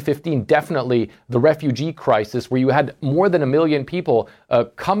to 2015, definitely the refugee crisis, where you had more than 1 million people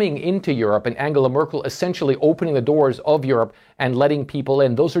coming into Europe, and Angela Merkel essentially opening the doors of Europe and letting people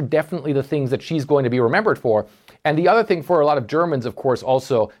in. Those are definitely the things that she's going to be remembered for. And the other thing for a lot of Germans, of course,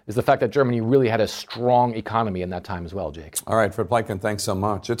 also is the fact that Germany really had a strong economy in that time as well, Jake. All right, Fred Pleitgen, thanks so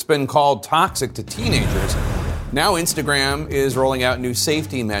much. It's been called toxic to teenagers. Now Instagram is rolling out new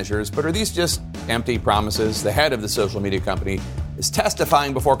safety measures, but are these just empty promises? The head of the social media company is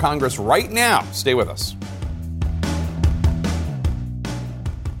testifying before Congress right now. Stay with us.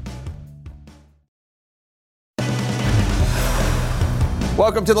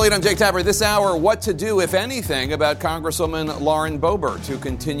 Welcome to The Lead. I'm Jake Tapper. This hour, what to do, if anything, about Congresswoman Lauren Boebert, who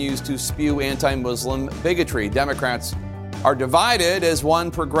continues to spew anti-Muslim bigotry. Democrats are divided as one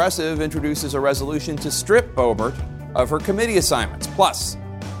progressive introduces a resolution to strip Boebert of her committee assignments. Plus,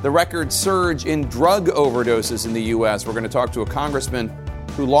 the record surge in drug overdoses in the U.S. We're going to talk to a congressman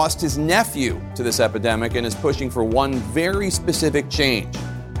who lost his nephew to this epidemic and is pushing for one very specific change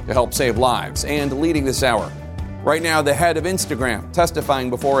to help save lives. And leading this hour, right now, the head of Instagram testifying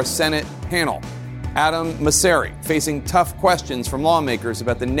before a Senate panel. Adam Mosseri facing tough questions from lawmakers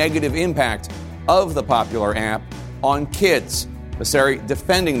about the negative impact of the popular app on kids. Mosseri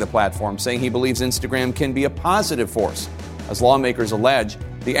defending the platform, saying he believes Instagram can be a positive force. As lawmakers allege,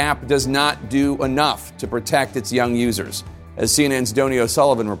 the app does not do enough to protect its young users. As CNN's Donnie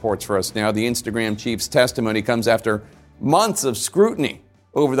O'Sullivan reports for us now, the Instagram chief's testimony comes after months of scrutiny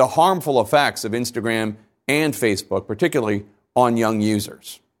over the harmful effects of Instagram and Facebook, particularly on young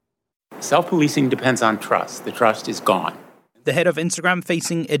users. Self-policing depends on trust. The trust is gone. The head of Instagram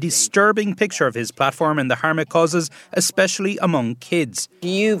facing a disturbing picture of his platform and the harm it causes, especially among kids. Do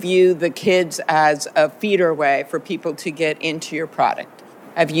you view the kids as a feeder way for people to get into your product?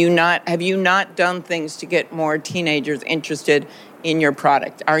 Have you not done things to get more teenagers interested in your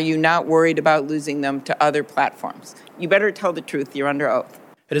product? Are you not worried about losing them to other platforms? You better tell the truth. You're under oath.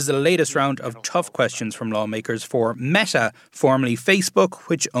 It is the latest round of tough questions from lawmakers for Meta, formerly Facebook,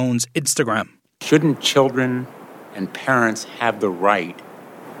 which owns Instagram. Shouldn't children and parents have the right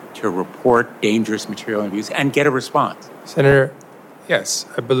to report dangerous material and abuse and get a response? Senator, yes,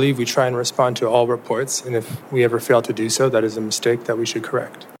 I believe we try and respond to all reports, and if we ever fail to do so, that is a mistake that we should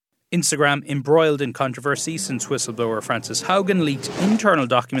correct. Instagram embroiled in controversy since whistleblower Frances Haugen leaked internal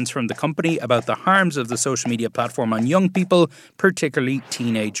documents from the company about the harms of the social media platform on young people, particularly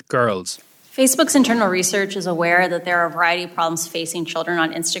teenage girls. Facebook's internal research is aware that there are a variety of problems facing children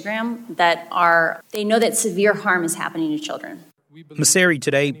on Instagram they know that severe harm is happening to children. Mosseri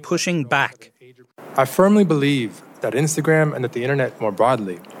today pushing back. I firmly believe that Instagram and that the internet more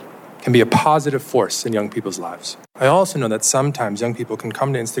broadly can be a positive force in young people's lives. I also know that sometimes young people can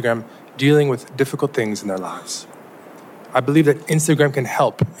come to Instagram dealing with difficult things in their lives. I believe that Instagram can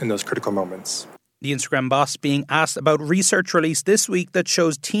help in those critical moments. The Instagram boss being asked about research released this week that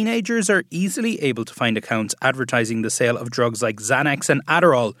shows teenagers are easily able to find accounts advertising the sale of drugs like Xanax and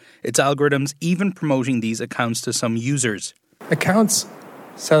Adderall, its algorithms even promoting these accounts to some users. Accounts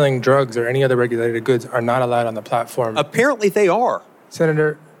selling drugs or any other regulated goods are not allowed on the platform. Apparently they are.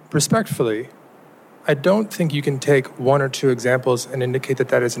 Senator, respectfully, I don't think you can take one or two examples and indicate that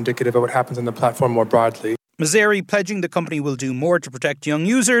that is indicative of what happens on the platform more broadly. Mosseri pledging the company will do more to protect young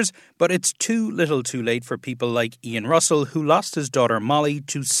users, but it's too little too late for people like Ian Russell, who lost his daughter Molly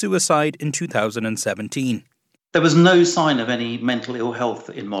to suicide in 2017. There was no sign of any mental ill health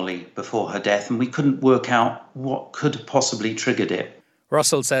in Molly before her death, and we couldn't work out what could have possibly triggered it.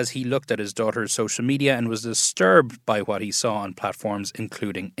 Russell says he looked at his daughter's social media and was disturbed by what he saw on platforms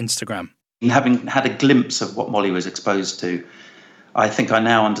including Instagram. Having had a glimpse of what Molly was exposed to, I think I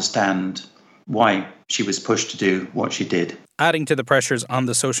now understand why she was pushed to do what she did. Adding to the pressures on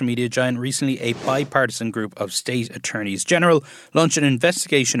the social media giant, recently a bipartisan group of state attorneys general launched an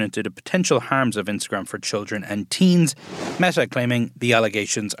investigation into the potential harms of Instagram for children and teens, Meta claiming the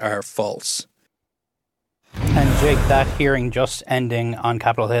allegations are false. And Jake, that hearing just ending on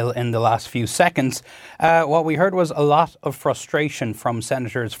Capitol Hill in the last few seconds, what we heard was a lot of frustration from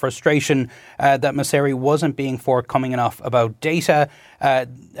senators, frustration that Mosseri wasn't being forthcoming enough about data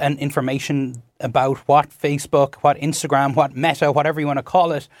and information about what Facebook, what Instagram, what Meta, whatever you want to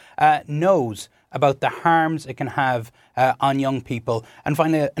call it, knows about the harms it can have on young people. And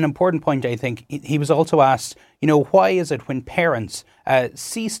finally, an important point, I think, he was also asked, why is it when parents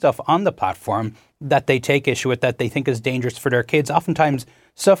see stuff on the platform that they take issue with, that they think is dangerous for their kids? Oftentimes,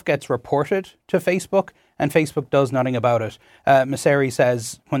 stuff gets reported to Facebook and Facebook does nothing about it. Messeri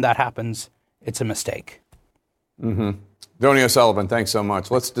says when that happens, it's a mistake. Mm-hmm. Dhoni O'Sullivan, thanks so much.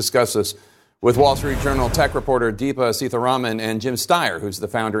 Let's discuss this with Wall Street Journal tech reporter Deepa Sitharaman and Jim Steyer, who's the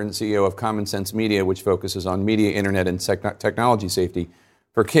founder and CEO of Common Sense Media, which focuses on media, internet, and technology safety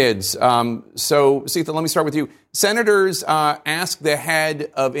for kids. So, Sitha, let me start with you. Senators asked the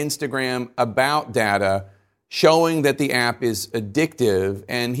head of Instagram about data showing that the app is addictive,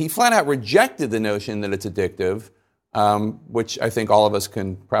 and he flat out rejected the notion that it's addictive, which I think all of us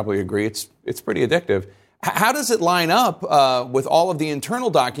can probably agree it's pretty addictive. How does it line up with all of the internal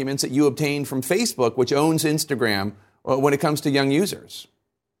documents that you obtained from Facebook, which owns Instagram, when it comes to young users?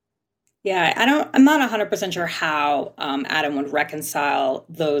 Yeah, I'm not 100% sure how Adam would reconcile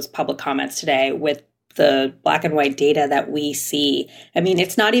those public comments today with the black and white data that we see. I mean,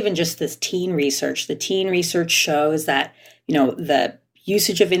 it's not even just this teen research. The teen research shows that, the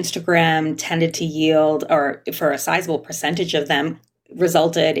usage of Instagram tended to yield, or for a sizable percentage of them,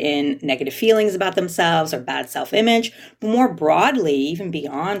 resulted in negative feelings about themselves or bad self-image. But more broadly, even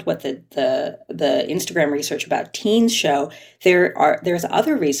beyond what the Instagram research about teens show, there's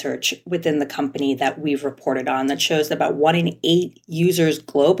other research within the company that we've reported on that shows that about 1 in 8 users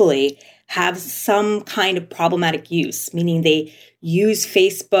globally have some kind of problematic use, meaning they use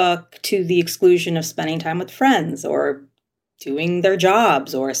Facebook to the exclusion of spending time with friends or doing their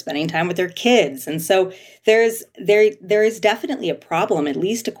jobs or spending time with their kids. And so there is definitely a problem, at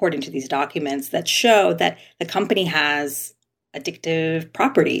least according to these documents, that show that the company has addictive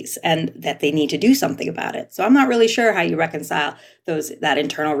properties and that they need to do something about it. So I'm not really sure how you reconcile that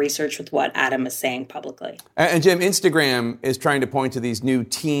internal research with what Adam is saying publicly. And Jim, Instagram is trying to point to these new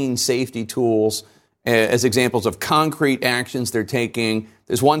teen safety tools as examples of concrete actions they're taking.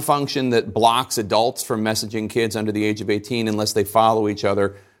 There's one function that blocks adults from messaging kids under the age of 18 unless they follow each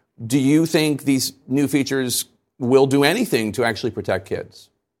other. Do you think these new features will do anything to actually protect kids?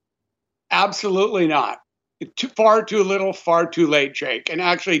 Absolutely not. Far too little, far too late, Jake. And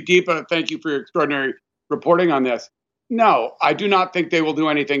actually, Deepa, thank you for your extraordinary reporting on this. No, I do not think they will do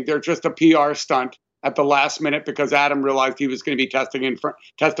anything. They're just a PR stunt at the last minute because Adam realized he was going to be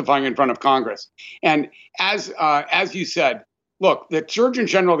testifying in front of Congress. And as you said, look, the Surgeon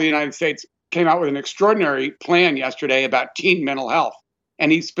General of the United States came out with an extraordinary plan yesterday about teen mental health.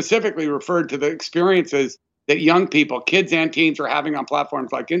 And he specifically referred to the experiences that young people, kids and teens, are having on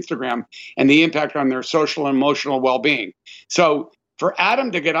platforms like Instagram and the impact on their social and emotional well-being. So for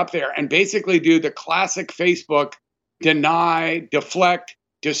Adam to get up there and basically do the classic Facebook deny, deflect,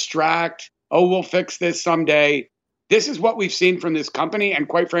 distract, oh, we'll fix this someday. This is what we've seen from this company and,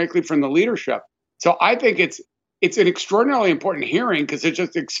 quite frankly, from the leadership. So I think it's an extraordinarily important hearing because it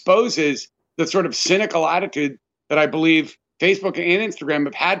just exposes the sort of cynical attitude that I believe Facebook and Instagram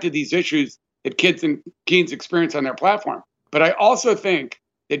have had to these issues that kids and teens experience on their platform. But I also think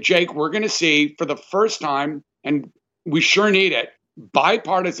that, Jake, we're going to see for the first time, and we sure need it,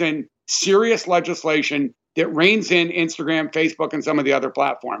 bipartisan, serious legislation that reins in Instagram, Facebook, and some of the other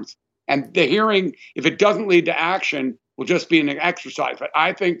platforms. And the hearing, if it doesn't lead to action, will just be an exercise. But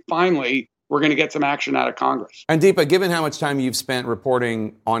I think finally we're going to get some action out of Congress. And Deepa, given how much time you've spent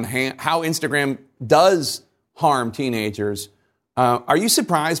reporting on how Instagram does harm teenagers, are you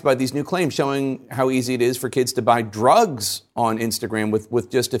surprised by these new claims showing how easy it is for kids to buy drugs on Instagram with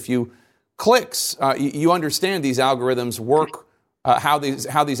just a few clicks? You understand these algorithms work, how these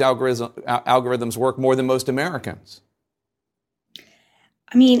algorithms work more than most Americans.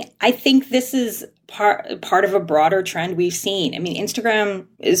 I mean, I think this is part of a broader trend we've seen. I mean, Instagram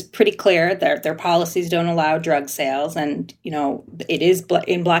is pretty clear that their policies don't allow drug sales. And, it is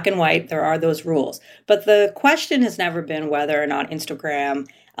in black and white. There are those rules. But the question has never been whether or not Instagram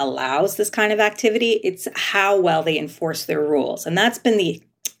allows this kind of activity. It's how well they enforce their rules. And that's been the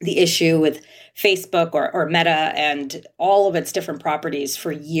issue with Facebook or Meta and all of its different properties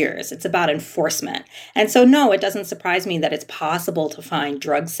for years. It's about enforcement. And so, no, it doesn't surprise me that it's possible to find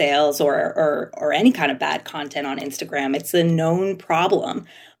drug sales or any kind of bad content on Instagram. It's a known problem.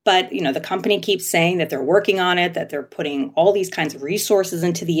 But, the company keeps saying that they're working on it, that they're putting all these kinds of resources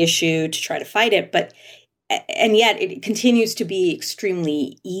into the issue to try to fight it. And yet it continues to be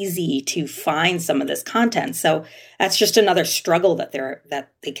extremely easy to find some of this content. So that's just another struggle that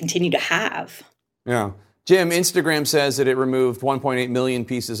they continue to have. Yeah. Jim, Instagram says that it removed 1.8 million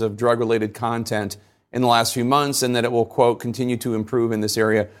pieces of drug-related content in the last few months and that it will, quote, continue to improve in this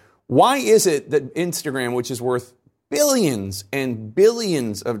area. Why is it that Instagram, which is worth billions and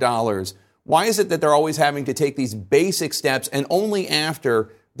billions of dollars, why is it that they're always having to take these basic steps and only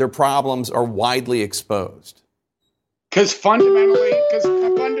after their problems are widely exposed? Because fundamentally, they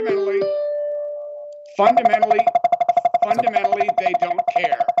don't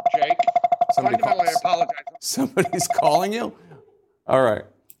care, Jake. Fundamentally, I apologize. Somebody's calling you? All right.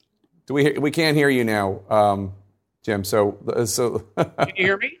 We can't hear you now, Jim. So Can you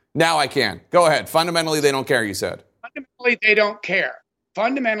hear me? Now I can. Go ahead. Fundamentally, they don't care, you said. Fundamentally, they don't care.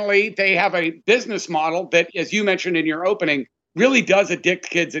 Fundamentally, they have a business model that, as you mentioned in your opening, really does addict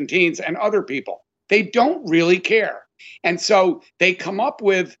kids and teens and other people. They don't really care. And so they come up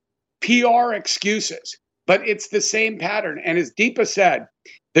with PR excuses, but it's the same pattern. And as Deepa said,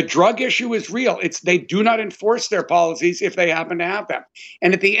 the drug issue is real. They do not enforce their policies if they happen to have them.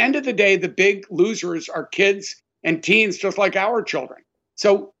 And at the end of the day, the big losers are kids and teens, just like our children.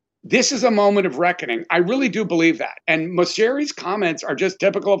 So this is a moment of reckoning. I really do believe that. And Mosseri's comments are just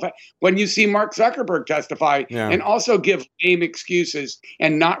typical of when you see Mark Zuckerberg testify and also give lame excuses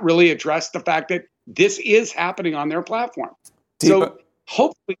and not really address the fact that this is happening on their platform. So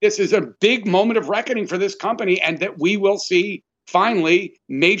hopefully this is a big moment of reckoning for this company and that we will see finally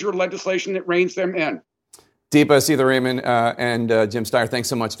major legislation that reins them in. Deepa, Seetha Raymond, and Jim Steyer, thanks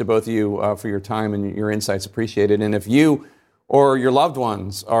so much to both of you for your time and your insights. Appreciated. And if you or your loved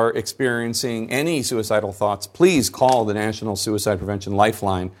ones are experiencing any suicidal thoughts, please call the National Suicide Prevention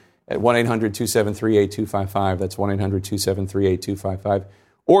Lifeline at 1-800-273-8255. That's 1-800-273-8255.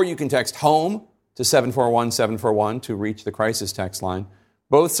 Or you can text HOME to 741-741 to reach the crisis text line.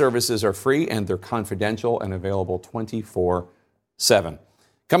 Both services are free and they're confidential and available 24/7.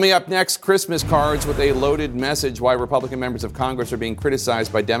 Coming up next, Christmas cards with a loaded message why Republican members of Congress are being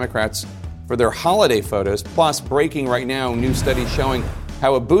criticized by Democrats for their holiday photos. Plus, breaking right now, new studies showing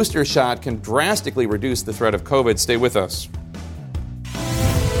how a booster shot can drastically reduce the threat of COVID. Stay with us.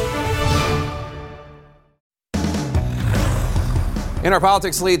 In our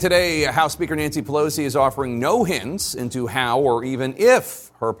politics lead today, House Speaker Nancy Pelosi is offering no hints into how or even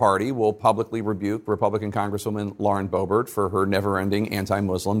if her party will publicly rebuke Republican Congresswoman Lauren Boebert for her never-ending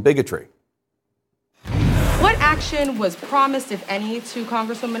anti-Muslim bigotry. What action was promised, if any, to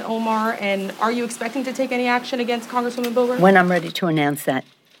Congresswoman Omar, and are you expecting to take any action against Congresswoman Boebert? When I'm ready to announce that,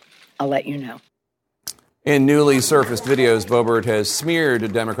 I'll let you know. In newly surfaced videos, Boebert has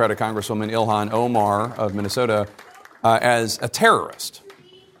smeared Democratic Congresswoman Ilhan Omar of Minnesota as a terrorist.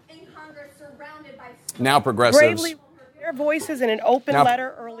 Now progressives bravely their voices in an open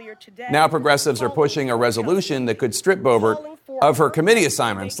letter earlier today. Now progressives are pushing a resolution that could strip Boebert of her committee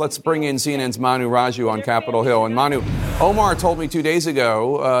assignments. Let's bring in CNN's Manu Raju on Capitol Hill. And Manu, Omar told me 2 days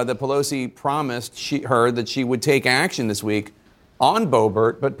ago that Pelosi promised her that she would take action this week on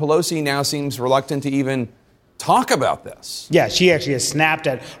Boebert, but Pelosi now seems reluctant to even talk about this. Yeah, she actually has snapped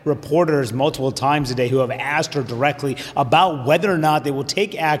at reporters multiple times today who have asked her directly about whether or not they will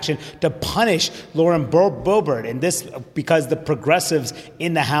take action to punish Lauren Boebert. And this because the progressives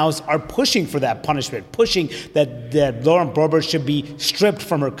in the House are pushing for that punishment, pushing that Lauren Boebert should be stripped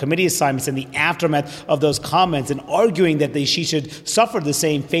from her committee assignments in the aftermath of those comments, and arguing that she should suffer the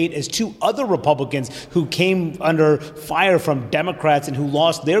same fate as two other Republicans who came under fire from Democrats and who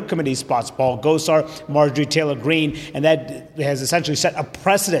lost their committee spots, Paul Gosar, Marjorie Taylor Greene, and that has essentially set a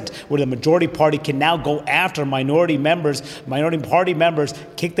precedent where the majority party can now go after minority party members,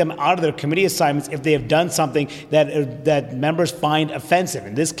 kick them out of their committee assignments if they have done something that members find offensive.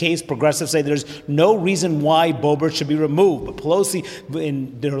 In this case, progressives say there's no reason why Boebert should be removed, but Pelosi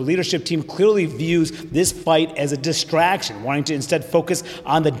and her leadership team clearly views this fight as a distraction, wanting to instead focus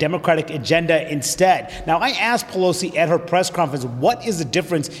on the Democratic agenda instead. Now, I asked Pelosi at her press conference, what is the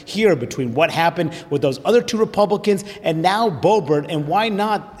difference here between what happened with those other two Republicans and now Boebert, and why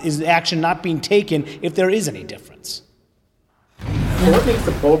not is action not being taken if there is any difference? What makes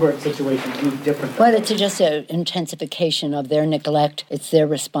the Boebert situation any different? Well, it's just an intensification of their neglect. It's their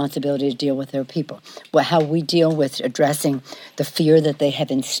responsibility to deal with their people. Well, how we deal with addressing the fear that they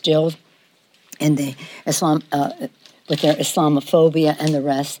have instilled in the Islam, with their Islamophobia and the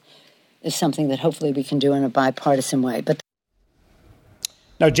rest, is something that hopefully we can do in a bipartisan way. But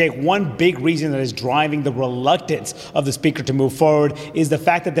now, Jake, one big reason that is driving the reluctance of the Speaker to move forward is the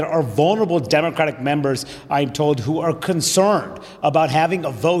fact that there are vulnerable Democratic members, I'm told, who are concerned about having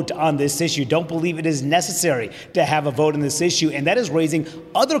a vote on this issue, don't believe it is necessary to have a vote on this issue, and that is raising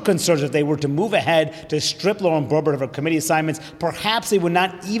other concerns. If they were to move ahead to strip Lauren Boebert of her committee assignments, perhaps they would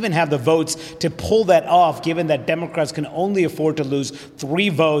not even have the votes to pull that off, given that Democrats can only afford to lose 3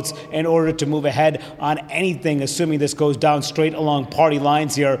 votes in order to move ahead on anything, assuming this goes down straight along party lines.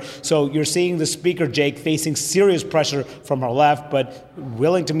 lines here. So you're seeing the speaker, Jake, facing serious pressure from her left, but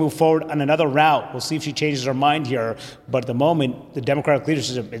willing to move forward on another route. We'll see if she changes her mind here. But at the moment, the Democratic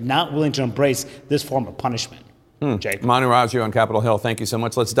leadership is not willing to embrace this form of punishment. Jake. Manu Raju on Capitol Hill, thank you so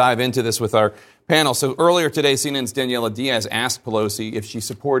much. Let's dive into this with our panel. So earlier today, CNN's Daniela Diaz asked Pelosi if she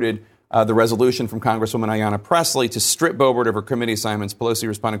supported the resolution from Congresswoman Ayanna Pressley to strip Boebert of her committee assignments. Pelosi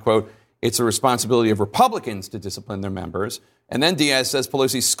responded, quote, "It's a responsibility of Republicans to discipline their members." And then Diaz says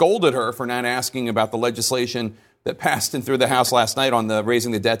Pelosi scolded her for not asking about the legislation that passed in through the House last night on the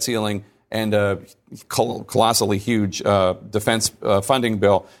raising the debt ceiling and a colossally huge defense funding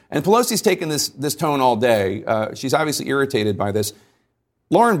bill. And Pelosi's taken this tone all day. She's obviously irritated by this.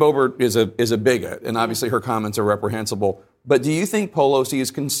 Lauren Boebert is a bigot, and obviously her comments are reprehensible. But do you think Pelosi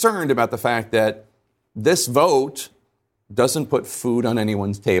is concerned about the fact that this vote doesn't put food on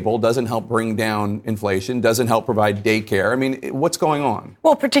anyone's table, doesn't help bring down inflation, doesn't help provide daycare? I mean, what's going on?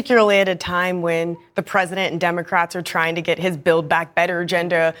 Well, particularly at a time when the president and Democrats are trying to get his Build Back Better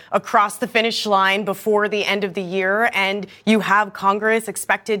agenda across the finish line before the end of the year, and you have Congress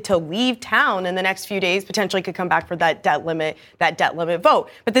expected to leave town in the next few days, potentially could come back for that debt limit vote.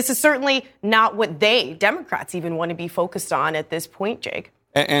 But this is certainly not what Democrats even want to be focused on at this point, Jake.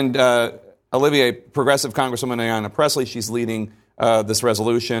 And Olivia, progressive Congresswoman Ayanna Pressley, she's leading this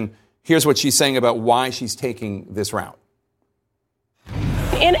resolution. Here's what she's saying about why she's taking this route.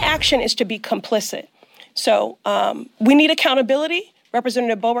 Inaction is to be complicit. So we need accountability.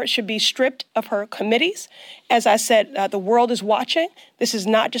 Representative Boebert should be stripped of her committees. As I said, the world is watching. This is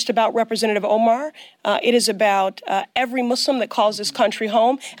not just about Representative Omar. It is about every Muslim that calls this country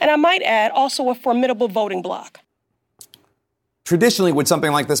home. And I might add, also a formidable voting bloc. Traditionally, would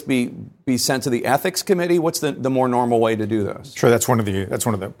something like this be sent to the ethics committee? What's the more normal way to do this? Sure, that's one of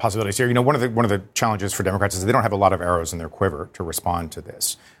the possibilities here. You know, one of the challenges for Democrats is they don't have a lot of arrows in their quiver to respond to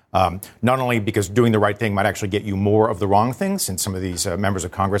this. Not only because doing the right thing might actually get you more of the wrong things, since some of these members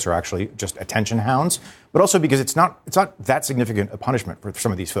of Congress are actually just attention hounds, but also because it's not that significant a punishment for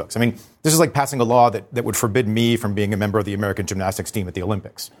some of these folks. I mean, this is like passing a law that would forbid me from being a member of the American gymnastics team at the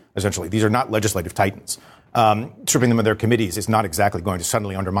Olympics. Essentially, these are not legislative titans. Stripping them of their committees is not exactly going to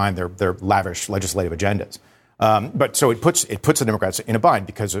suddenly undermine their lavish legislative agendas. But so it puts the Democrats in a bind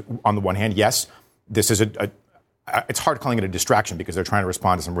because, on the one hand, yes, this is it's hard calling it a distraction because they're trying to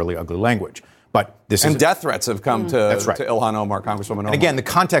respond to some really ugly language. But this and is death threats have come to Ilhan Omar, Congresswoman Omar. And again, the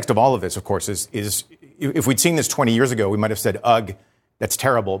context of all of this, of course, is if we'd seen this 20 years ago, we might have said, "Ugh, that's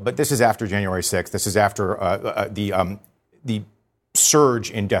terrible." But this is after January 6th. This is after the surge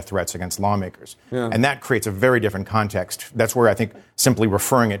in death threats against lawmakers. Yeah. And that creates a very different context. That's where I think simply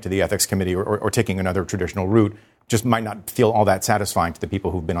referring it to the ethics committee or taking another traditional route just might not feel all that satisfying to the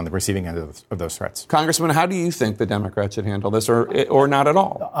people who've been on the receiving end of those threats. Congressman, how do you think the Democrats should handle this or not at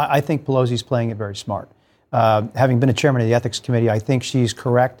all? I think Pelosi's playing it very smart. Having been a chairman of the ethics committee, I think she's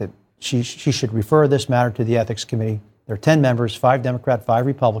correct that she should refer this matter to the ethics committee. There are 10 members, 5 Democrat, 5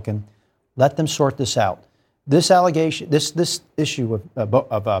 Republican. Let them sort this out. This allegation, this issue of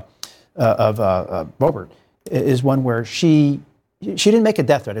Boebert is one where she didn't make a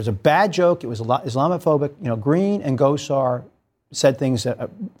death threat. It was a bad joke. It was Islamophobic. You know, Green and Gosar said things that,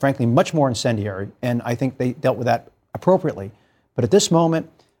 frankly, much more incendiary, and I think they dealt with that appropriately. But at this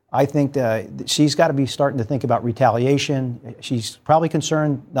moment, I think she's got to be starting to think about retaliation. She's probably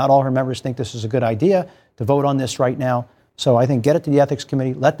concerned not all her members think this is a good idea to vote on this right now. So I think get it to the ethics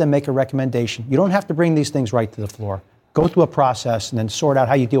committee. Let them make a recommendation. You don't have to bring these things right to the floor. Go through a process and then sort out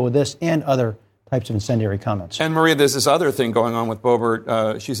how you deal with this and other types of incendiary comments. And Maria, there's this other thing going on with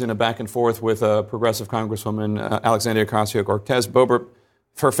Boebert. She's in a back and forth with progressive Congresswoman Alexandria Ocasio-Cortez. Boebert,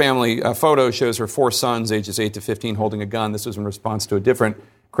 her family photo shows her 4 sons, ages 8 to 15, holding a gun. This was in response to a different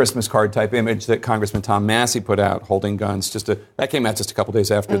Christmas card type image that Congressman Tom Massey put out, holding guns. That came out just a couple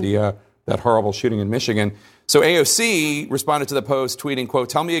days after that horrible shooting in Michigan. So AOC responded to the post, tweeting, quote,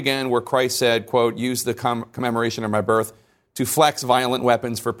 "Tell me again where Christ said, quote, use the commemoration of my birth to flex violent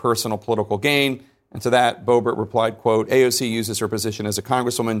weapons for personal political gain." And to that, Boebert replied, quote, "AOC uses her position as a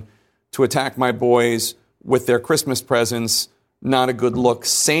congresswoman to attack my boys with their Christmas presents. Not a good look.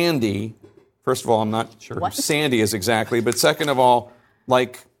 Sandy." First of all, I'm not sure who Sandy is exactly. But second of all, a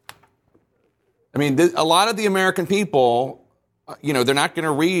lot of the American people, they're not going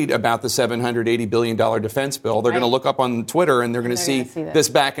to read about the $780 billion defense bill. They're going to look up on Twitter and they're going to see this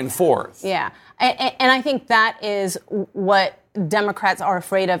back and forth. Yeah. And I think that is what Democrats are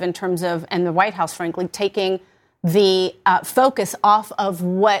afraid of in terms of, and the White House, frankly, taking the focus off of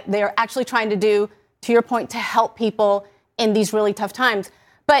what they're actually trying to do, to your point, to help people in these really tough times.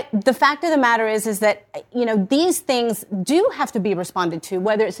 But the fact of the matter is that, these things do have to be responded to,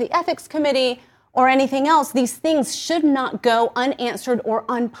 whether it's the ethics committee or anything else. These things should not go unanswered or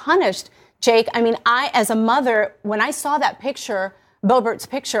unpunished. Jake, I, as a mother, when I saw that picture, Boebert's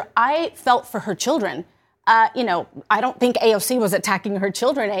picture, I felt for her children. I don't think AOC was attacking her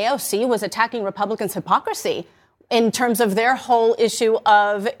children. AOC was attacking Republicans' hypocrisy in terms of their whole issue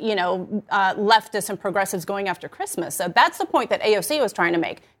of, leftists and progressives going after Christmas. So that's the point that AOC was trying to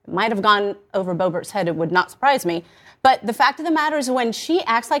make. It might have gone over Boebert's head. It would not surprise me. But the fact of the matter is when she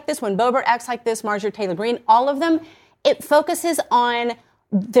acts like this, when Boebert acts like this, Marjorie Taylor Greene, all of them, it focuses on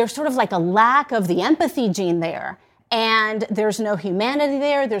there's sort of like a lack of the empathy gene there. And there's no humanity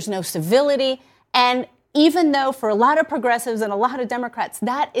there. There's no civility. And even though for a lot of progressives and a lot of Democrats,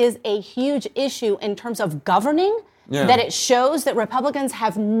 that is a huge issue in terms of governing, that it shows that Republicans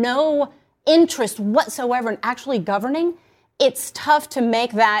have no interest whatsoever in actually governing, it's tough to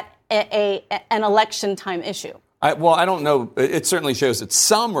make that an election time issue. I don't know. It certainly shows that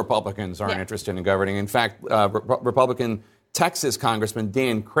some Republicans aren't interested in governing. In fact, Republican Texas Congressman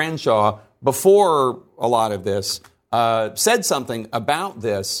Dan Crenshaw, before a lot of this, said something about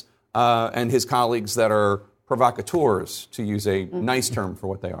this and his colleagues that are provocateurs, to use a nice term for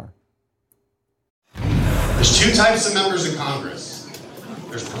what they are. There's two types of members of Congress.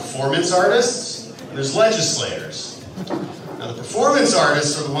 There's performance artists and there's legislators. Now, the performance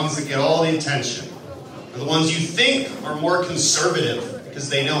artists are the ones that get all the attention. They're the ones you think are more conservative because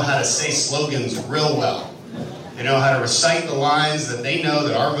they know how to say slogans real well. They know how to recite the lines that they know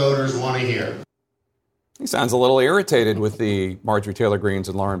that our voters want to hear. He sounds a little irritated with the Marjorie Taylor Greenes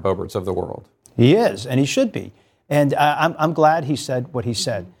and Lauren Boeberts of the world. He is, and he should be. And I'm glad he said what he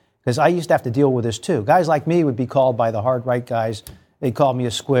said, because I used to have to deal with this too. Guys like me would be called by the hard right guys. They called me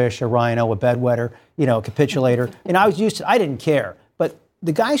a squish, a rhino, a bedwetter, a capitulator. And I didn't care. But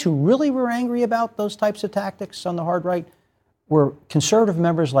the guys who really were angry about those types of tactics on the hard right were conservative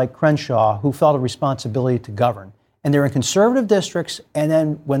members like Crenshaw, who felt a responsibility to govern. And they're in conservative districts. And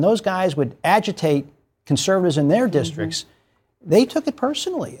then when those guys would agitate conservatives in their districts, they took it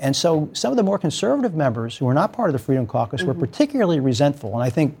personally. And so some of the more conservative members who were not part of the Freedom Caucus were particularly resentful. And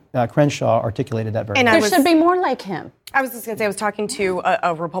I think Crenshaw articulated that very well. And there should be more like him. I was just going to say, I was talking to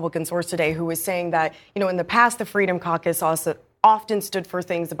a Republican source today who was saying that, in the past, the Freedom Caucus also often stood for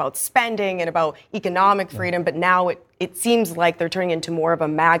things about spending and about economic freedom, but now it seems like they're turning into more of a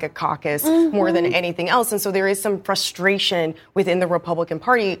MAGA caucus more than anything else. And so there is some frustration within the Republican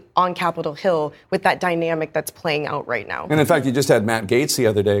Party on Capitol Hill with that dynamic that's playing out right now. And in fact, you just had Matt Gaetz the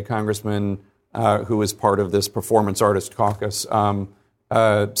other day, a congressman who is part of this performance artist caucus,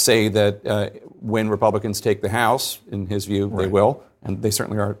 say that when Republicans take the House, in his view, they will, and they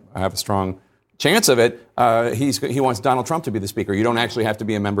certainly have a strong chance of it. He wants Donald Trump to be the speaker. You don't actually have to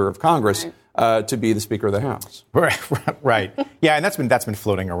be a member of Congress to be the Speaker of the House. Right. Yeah, and that's been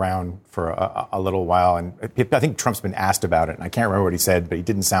floating around for a little while, and I think Trump's been asked about it, and I can't remember what he said, but he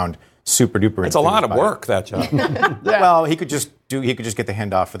didn't sound super duper. It's a lot of work, that job. Well, he could just get the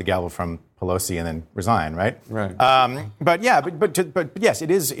handoff for the gavel from Pelosi and then resign, right? Right. But yes,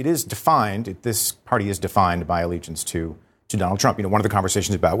 it is defined. This party is defined by allegiance to Donald Trump. One of the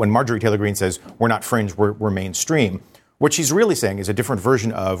conversations about when Marjorie Taylor Greene says we're not fringe, we're mainstream, what she's really saying is a different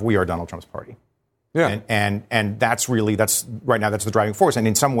version of we are Donald Trump's party. Yeah. And that's right now that's the driving force. And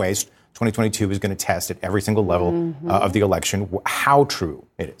in some ways, 2022 is going to test at every single level of the election how true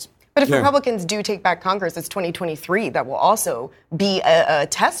it is. But if Republicans do take back Congress, it's 2023 that will also be a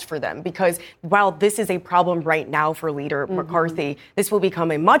test for them, because while this is a problem right now for Leader McCarthy, this will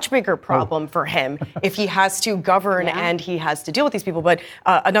become a much bigger problem for him if he has to govern and he has to deal with these people. But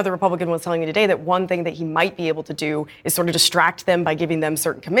another Republican was telling me today that one thing that he might be able to do is sort of distract them by giving them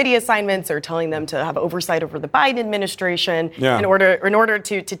certain committee assignments or telling them to have oversight over the Biden administration in order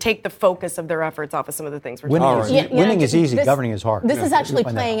to take the focus of their efforts off of some of the things we're talking about. Winning is easy, governing is hard. This is actually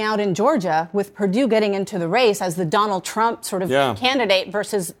playing out in Georgia with Perdue getting into the race as the Donald Trump sort of candidate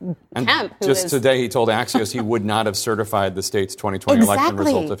versus Kemp. Today he told Axios he would not have certified the state's 2020 election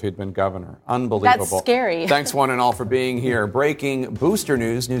results if he'd been governor. Unbelievable. That's scary. Thanks one and all for being here. Breaking booster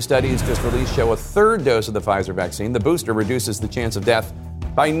news. New studies just released show a third dose of the Pfizer vaccine. The booster reduces the chance of death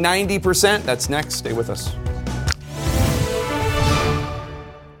by 90%. That's next. Stay with us.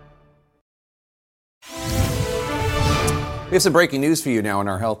 We have some breaking news for you now in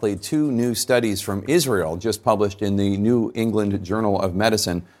our Health Lead. 2 new studies from Israel, just published in the New England Journal of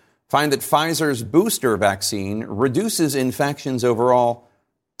Medicine, find that Pfizer's booster vaccine reduces infections overall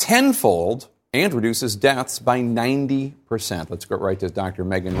tenfold and reduces deaths by 90%. Let's go right to Dr.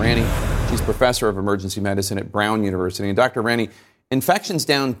 Megan Ranney. She's professor of emergency medicine at Brown University. And Dr. Ranney, Infections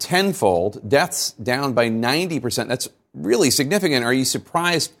down tenfold, deaths down by 90%. That's really significant. Are you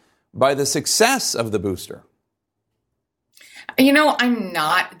surprised by the success of the booster? You know, I'm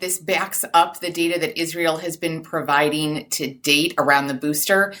not. This backs up the data that Israel has been providing to date around the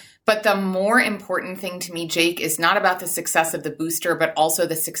booster. But the more important thing to me, Jake, is not about the success of the booster, but also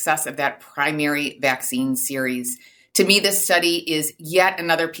the success of that primary vaccine series. To me, this study is yet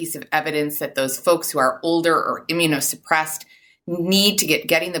another piece of evidence that those folks who are older or immunosuppressed need to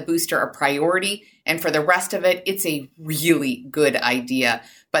getting the booster a priority. And for the rest of it, it's a really good idea.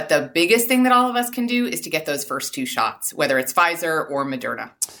 But the biggest thing that all of us can do is to get those first 2 shots, whether it's Pfizer or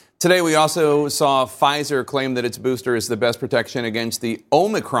Moderna. Today, we also saw Pfizer claim that its booster is the best protection against the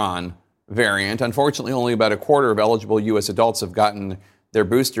Omicron variant. Unfortunately, only about a quarter of eligible U.S. adults have gotten their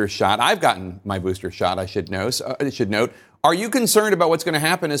booster shot. I've gotten my booster shot, I should note. Are you concerned about what's going to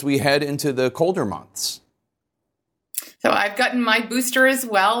happen as we head into the colder months? So I've gotten my booster as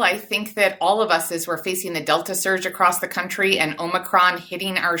well. I think that all of us, as we're facing the Delta surge across the country and Omicron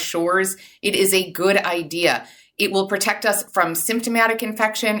hitting our shores, it is a good idea. It will protect us from symptomatic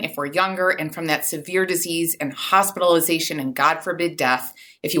infection if we're younger and from that severe disease and hospitalization and, God forbid, death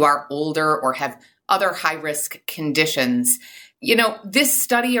if you are older or have other high-risk conditions. You know, this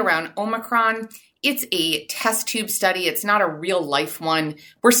study around Omicron, it's a test tube study. It's not a real life one.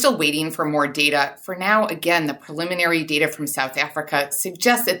 We're still waiting for more data. For now, again, the preliminary data from South Africa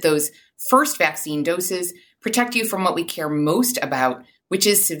suggests that those first vaccine doses protect you from what we care most about, which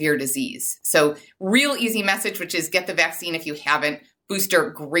is severe disease. So real easy message, which is get the vaccine if you haven't.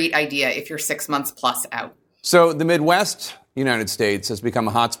 Booster, great idea if you're 6 months plus out. So the Midwest United States has become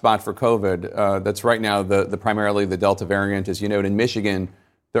a hotspot for COVID. That's right now the primarily the Delta variant. As you note, in Michigan,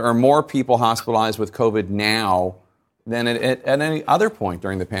 there are more people hospitalized with COVID now than at any other point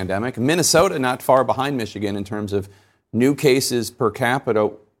during the pandemic. Minnesota, not far behind Michigan in terms of new cases per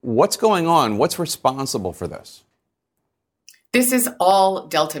capita. What's going on? What's responsible for this? This is all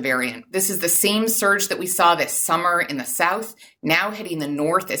Delta variant. This is the same surge that we saw this summer in the South, now hitting the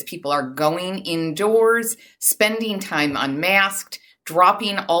North as people are going indoors, spending time unmasked,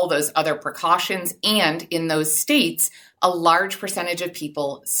 dropping all those other precautions, and in those states, a large percentage of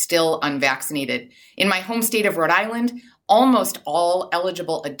people still unvaccinated. In my home state of Rhode Island, almost all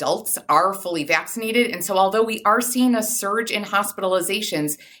eligible adults are fully vaccinated. And so although we are seeing a surge in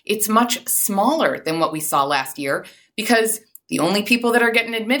hospitalizations, it's much smaller than what we saw last year because the only people that are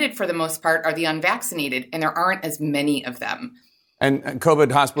getting admitted for the most part are the unvaccinated, and there aren't as many of them. And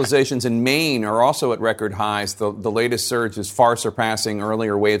COVID hospitalizations in Maine are also at record highs. The latest surge is far surpassing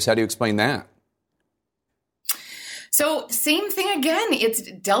earlier waves. How do you explain that? So same thing again. It's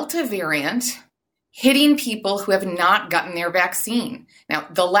Delta variant hitting people who have not gotten their vaccine. Now,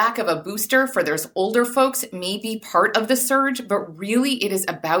 the lack of a booster for those older folks may be part of the surge, but really it is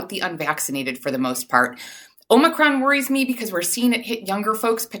about the unvaccinated for the most part. Omicron worries me because we're seeing it hit younger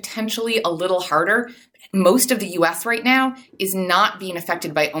folks potentially a little harder. Most of the U.S. right now is not being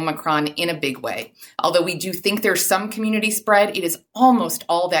affected by Omicron in a big way. Although we do think there's some community spread, it is almost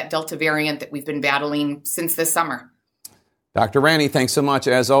all that Delta variant that we've been battling since this summer. Dr. Rani, thanks so much,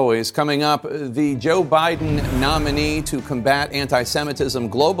 as always. Coming up, the Joe Biden nominee to combat anti-Semitism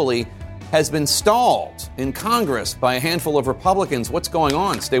globally has been stalled in Congress by a handful of Republicans. What's going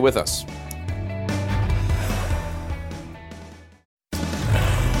on? Stay with us.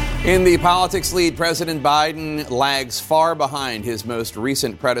 In the politics lead, President Biden lags far behind his most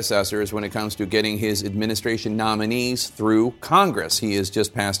recent predecessors when it comes to getting his administration nominees through Congress. He is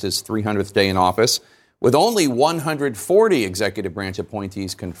just past his 300th day in office. With only 140 executive branch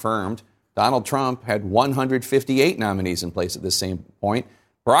appointees confirmed, Donald Trump had 158 nominees in place at the same point.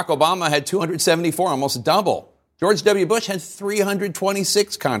 Barack Obama had 274, almost double. George W. Bush had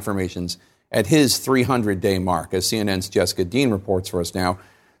 326 confirmations at his 300-day mark, as CNN's Jessica Dean reports for us now.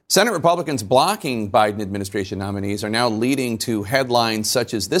 Senate Republicans blocking Biden administration nominees are now leading to headlines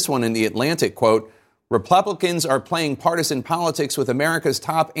such as this one in The Atlantic, quote, Republicans are playing partisan politics with America's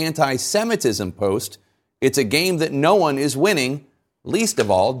top anti-Semitism post. It's a game that no one is winning, least of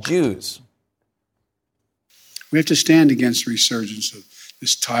all Jews. We have to stand against the resurgence of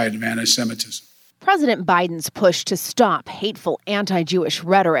this tide of anti-Semitism. President Biden's push to stop hateful anti-Jewish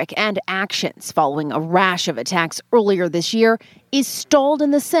rhetoric and actions following a rash of attacks earlier this year is stalled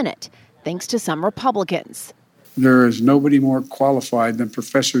in the Senate, thanks to some Republicans. There is nobody more qualified than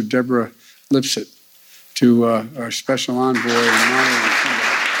Professor Deborah Lipset to our special envoy.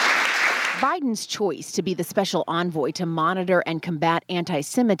 Biden's choice to be the special envoy to monitor and combat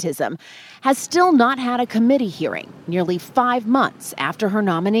anti-Semitism has still not had a committee hearing nearly 5 months after her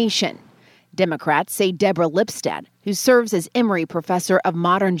nomination. Democrats say Deborah Lipstadt, who serves as Emory Professor of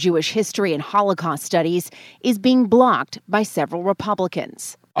Modern Jewish History and Holocaust Studies, is being blocked by several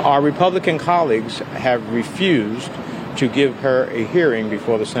Republicans. Our Republican colleagues have refused to give her a hearing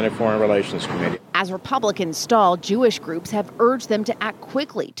before the Senate Foreign Relations Committee. As Republicans stall, Jewish groups have urged them to act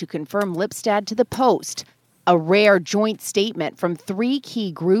quickly to confirm Lipstadt to the post. A rare joint statement from three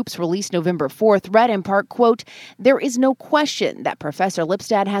key groups released November 4th read in part, quote, "There is no question that Professor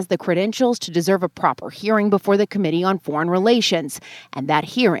Lipstadt has the credentials to deserve a proper hearing before the Committee on Foreign Relations, and that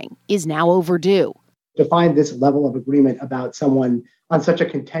hearing is now overdue." To find this level of agreement about someone on such a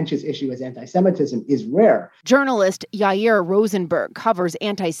contentious issue as anti-Semitism is rare. Journalist Yair Rosenberg covers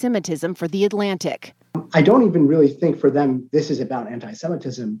anti-Semitism for The Atlantic. I don't even really think for them this is about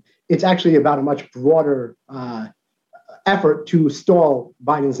anti-Semitism. It's actually about a much broader effort to stall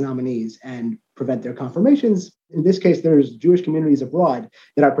Biden's nominees and prevent their confirmations. In this case, there's Jewish communities abroad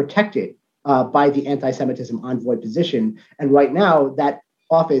that are protected by the anti-Semitism envoy position. And right now, that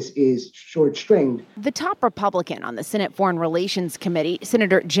office is short-stringed. The top Republican on the Senate Foreign Relations Committee,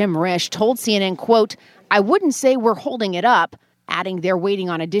 Senator Jim Risch, told CNN, quote, "I wouldn't say we're holding it up," adding they're waiting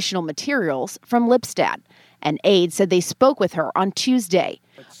on additional materials from Lipstadt. An aide said they spoke with her on Tuesday.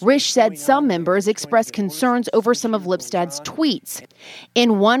 Risch said some members expressed concerns over some of Lipstadt's tweets.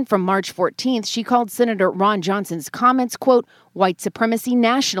 In one from March 14th, she called Senator Ron Johnson's comments, quote, "white supremacy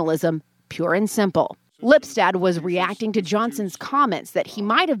nationalism, pure and simple." Lipstadt was reacting to Johnson's comments that he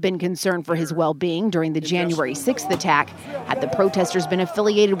might have been concerned for his well-being during the January 6th attack had the protesters been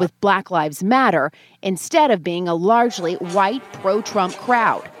affiliated with Black Lives Matter instead of being a largely white pro-Trump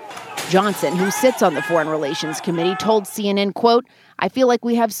crowd. Johnson, who sits on the Foreign Relations Committee, told CNN, quote, "I feel like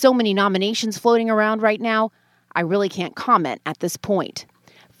we have so many nominations floating around right now, I really can't comment at this point."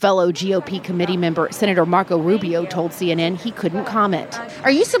 Fellow GOP committee member Senator Marco Rubio told CNN he couldn't comment.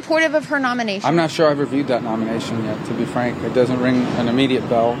 Are you supportive of her nomination? I'm not sure I've reviewed that nomination yet, to be frank. It doesn't ring an immediate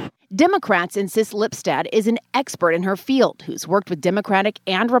bell. Democrats insist Lipstadt is an expert in her field who's worked with Democratic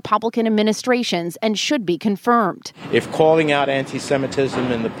and Republican administrations and should be confirmed. If calling out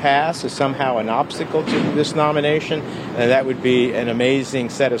anti-Semitism in the past is somehow an obstacle to this nomination, then that would be an amazing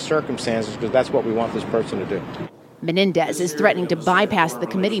set of circumstances because that's what we want this person to do. Menendez is threatening to bypass the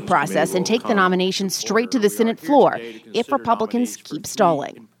committee process and take the nomination straight to the Senate floor if Republicans keep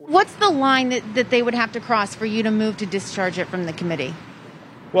stalling. What's the line that they would have to cross for you to move to discharge it from the committee?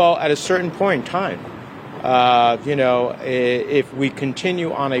 Well, at a certain point in time, if we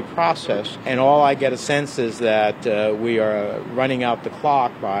continue on a process and all I get a sense is that we are running out the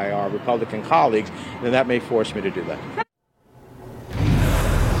clock by our Republican colleagues, then that may force me to do that.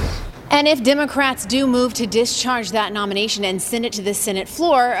 And if Democrats do move to discharge that nomination and send it to the Senate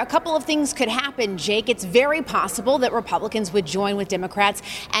floor, a couple of things could happen, Jake. It's very possible that Republicans would join with Democrats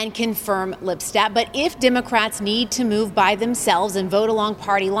and confirm Lipstadt. But if Democrats need to move by themselves and vote along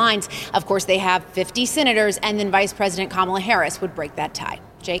party lines, of course, they have 50 senators, and then Vice President Kamala Harris would break that tie.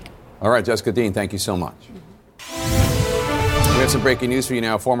 Jake? All right, Jessica Dean, thank you so much. We have some breaking news for you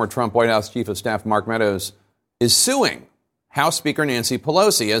now. Former Trump White House Chief of Staff Mark Meadows is suing House Speaker Nancy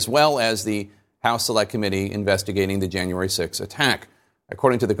Pelosi, as well as the House Select Committee investigating the January 6th attack.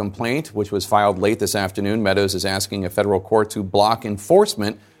 According to the complaint, which was filed late this afternoon, Meadows is asking a federal court to block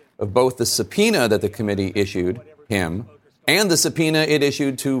enforcement of both the subpoena that the committee issued him and the subpoena it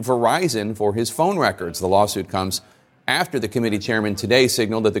issued to Verizon for his phone records. The lawsuit comes after the committee chairman today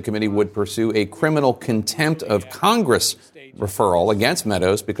signaled that the committee would pursue a criminal contempt of Congress referral against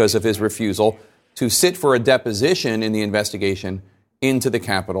Meadows because of his refusal to sit for a deposition in the investigation into the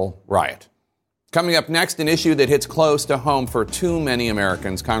Capitol riot. Coming up next, an issue that hits close to home for too many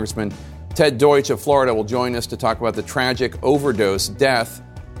Americans. Congressman Ted Deutsch of Florida will join us to talk about the tragic overdose death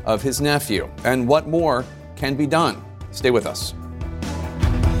of his nephew and what more can be done. Stay with us.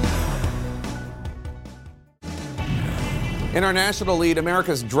 In our national lead,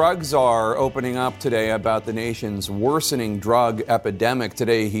 America's drug czar opening up today about the nation's worsening drug epidemic.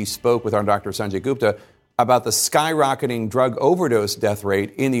 Today, he spoke with our Dr. Sanjay Gupta about the skyrocketing drug overdose death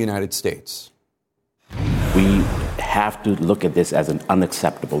rate in the United States. We have to look at this as an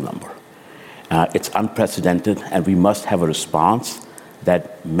unacceptable number. It's unprecedented, and we must have a response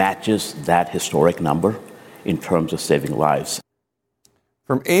that matches that historic number in terms of saving lives.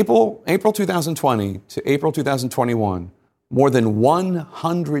 From April 2020 to April 2021, more than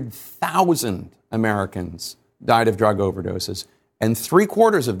 100,000 Americans died of drug overdoses, and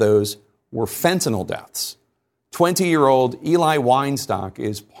 3/4 of those were fentanyl deaths. 20-year-old Eli Weinstock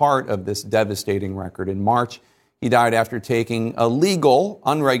is part of this devastating record. In March, he died after taking a legal,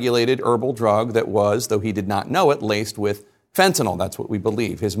 unregulated herbal drug that was, though he did not know it, laced with fentanyl. That's what we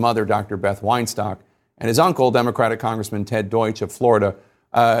believe. His mother, Dr. Beth Weinstock, and his uncle, Democratic Congressman Ted Deutsch of Florida,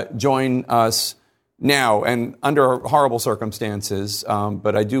 join us now, and under horrible circumstances,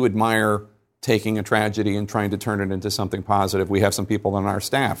 but I do admire taking a tragedy and trying to turn it into something positive. We have some people on our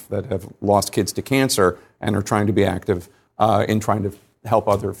staff that have lost kids to cancer and are trying to be active in trying to help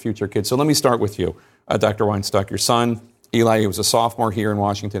other future kids. So let me start with you, Dr. Weinstock. Your son, Eli, he was a sophomore here in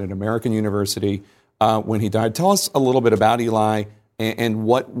Washington at American University when he died. Tell us a little bit about Eli and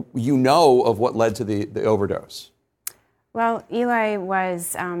what you know of what led to the overdose. Well, Eli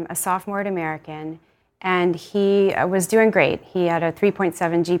was a sophomore at American, and he was doing great. He had a 3.7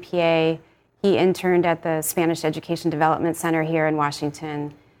 GPA. He interned at the Spanish Education Development Center here in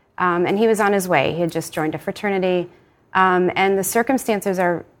Washington, and he was on his way. He had just joined a fraternity, and the circumstances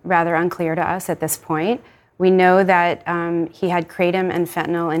are rather unclear to us at this point. We know that he had kratom and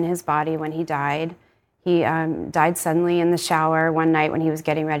fentanyl in his body when he died. He died suddenly in the shower one night when he was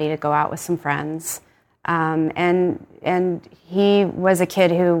getting ready to go out with some friends. And he was a kid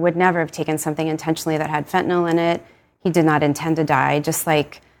who would never have taken something intentionally that had fentanyl in it. He did not intend to die, just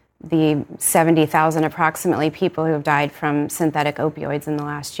like the 70,000 approximately people who have died from synthetic opioids in the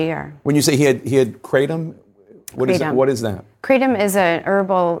last year. When you say he had kratom, what is that? Kratom is an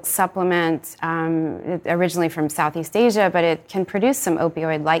herbal supplement originally from Southeast Asia, but it can produce some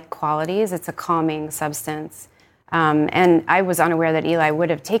opioid-like qualities. It's a calming substance. And I was unaware that Eli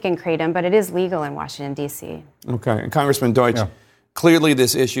would have taken kratom, but it is legal in Washington, D.C. Okay. And Congressman Deutsch, clearly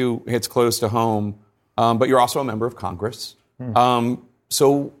this issue hits close to home, but you're also a member of Congress.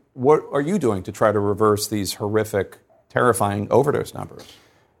 So what are you doing to try to reverse these horrific, terrifying overdose numbers?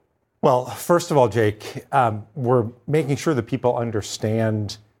 Well, first of all, Jake, we're making sure that people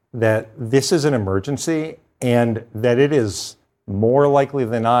understand that this is an emergency and that it is more likely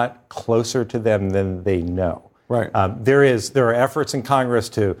than not closer to them than they know. Right. There are efforts in Congress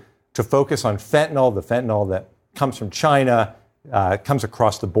to focus on fentanyl, the fentanyl that comes from China, comes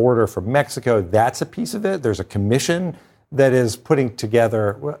across the border from Mexico. That's a piece of it. There's a commission that is putting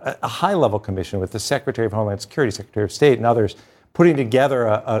together, a high-level commission with the Secretary of Homeland Security, Secretary of State, and others, putting together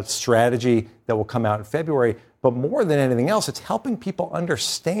a strategy that will come out in February. But more than anything else, it's helping people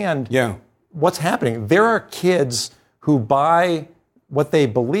understand what's happening. There are kids who buy what they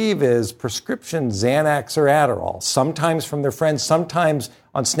believe is prescription Xanax or Adderall, sometimes from their friends, sometimes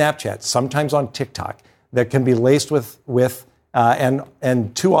on Snapchat, sometimes on TikTok, that can be laced with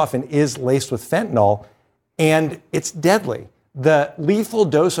and too often is laced with fentanyl, and it's deadly. The lethal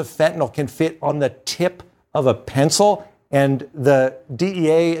dose of fentanyl can fit on the tip of a pencil, and the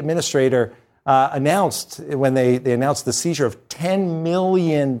DEA administrator announced when they announced the seizure of 10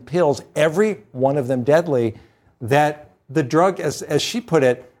 million pills, every one of them deadly, that the drug, as she put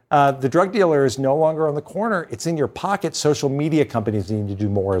it, the drug dealer is no longer on the corner. It's in your pocket. Social media companies need to do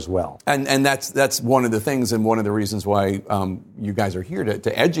more as well. And that's one of the things and one of the reasons why you guys are here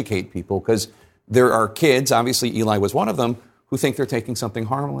to educate people, because there are kids, obviously Eli was one of them, who think they're taking something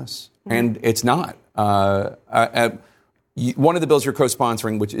harmless, and it's not. One of the bills you're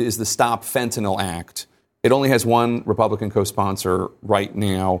co-sponsoring, which is the Stop Fentanyl Act, it only has one Republican co-sponsor right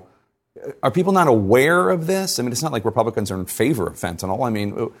now. Are people not aware of this? I mean, it's not like Republicans are in favor of fentanyl. I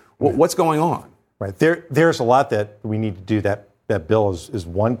mean, what's going on? Right. There's a lot that we need to do. That bill is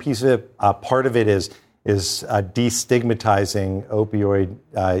one piece of it. Part of it is destigmatizing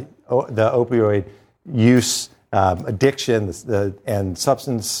the opioid use, addiction, and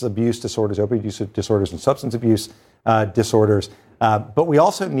substance abuse disorders, opioid use disorders and substance abuse disorders. But we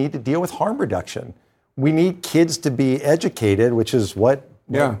also need to deal with harm reduction. We need kids to be educated, which is what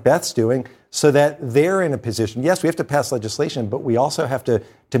Beth's doing, so that they're in a position. Yes, we have to pass legislation, but we also have to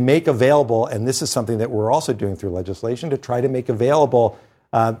make available, and this is something that we're also doing through legislation, to try to make available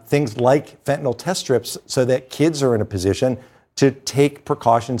things like fentanyl test strips so that kids are in a position to take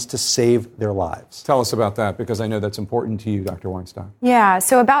precautions to save their lives. Tell us about that, because I know that's important to you, Dr. Weinstein. Yeah,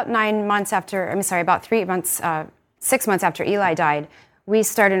 so about 6 months after Eli died, we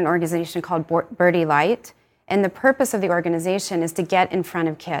started an organization called Birdie Light. And the purpose of the organization is to get in front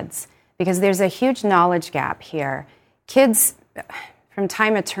of kids, because there's a huge knowledge gap here. Kids, from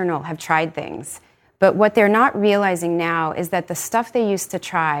time eternal, have tried things. But what they're not realizing now is that the stuff they used to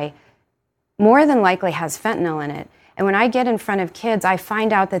try more than likely has fentanyl in it. And when I get in front of kids, I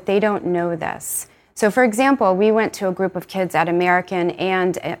find out that they don't know this. So, for example, we went to a group of kids at American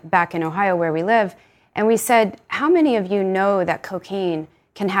and back in Ohio where we live, and we said, how many of you know that cocaine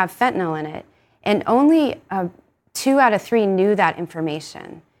can have fentanyl in it? And only 2 out of 3 knew that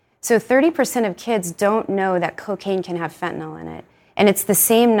information. So 30% of kids don't know that cocaine can have fentanyl in it. And it's the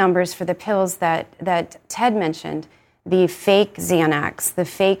same numbers for the pills that Ted mentioned. the fake Xanax, the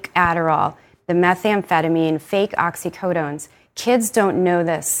fake Adderall, the methamphetamine, fake oxycodones. Kids don't know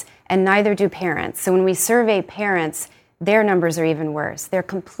this, and neither do parents. So when we survey parents, their numbers are even worse. They're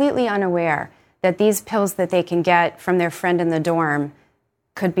completely unaware that these pills that they can get from their friend in the dorm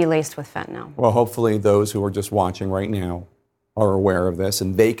could be laced with fentanyl. Well, hopefully those who are just watching right now are aware of this,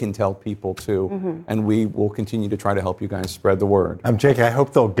 and they can tell people too. And we will continue to try to help you guys spread the word. Jake, I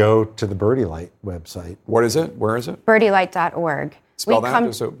hope they'll go to the Birdie Light website. What is it? Where is it? BirdieLight.org. Spell that.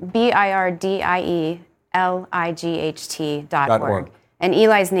 BirdieLight.org. And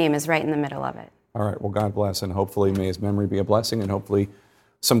Eli's name is right in the middle of it. All right. Well, God bless, and hopefully may his memory be a blessing, and hopefully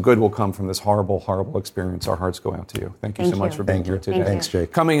some good will come from this horrible, horrible experience. Our hearts go out to you. Thank you so much for being here today. Thanks,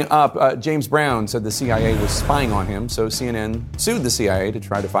 Jake. Coming up, James Brown said the CIA was spying on him, so CNN sued the CIA to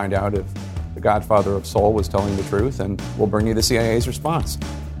try to find out if the Godfather of Soul was telling the truth, and we'll bring you the CIA's response.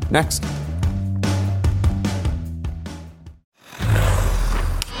 Next.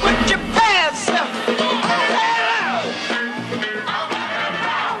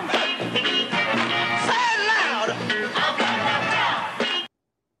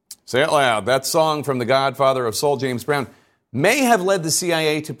 Say it loud. That song from the Godfather of Soul, James Brown, may have led the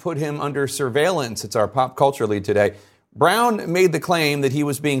CIA to put him under surveillance. It's our pop culture lead today. Brown made the claim that he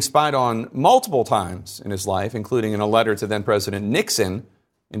was being spied on multiple times in his life, including in a letter to then-President Nixon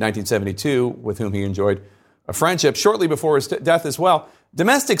in 1972, with whom he enjoyed a friendship shortly before his death as well.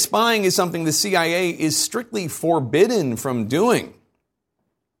 Domestic spying is something the CIA is strictly forbidden from doing.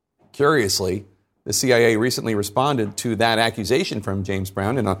 Curiously, the CIA recently responded to that accusation from James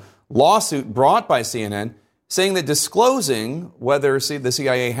Brown in a lawsuit brought by CNN, saying that disclosing whether the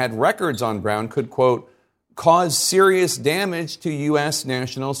CIA had records on Brown could, quote, cause serious damage to U.S.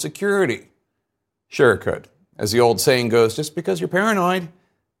 national security. Sure it could. As the old saying goes, just because you're paranoid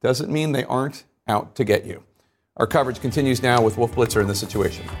doesn't mean they aren't out to get you. Our coverage continues now with Wolf Blitzer in The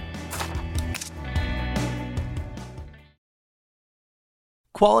Situation.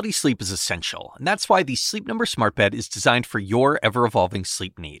 Quality sleep is essential, and that's why the Sleep Number Smart Bed is designed for your ever-evolving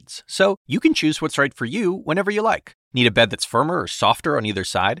sleep needs. So you can choose what's right for you whenever you like. Need a bed that's firmer or softer on either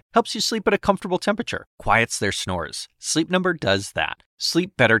side? Helps you sleep at a comfortable temperature. Quiets their snores. Sleep Number does that.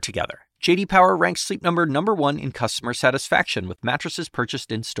 Sleep better together. J.D. Power ranks Sleep Number #1 in customer satisfaction with mattresses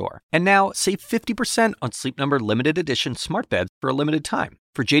purchased in-store. And now, save 50% on Sleep Number limited edition smart beds for a limited time.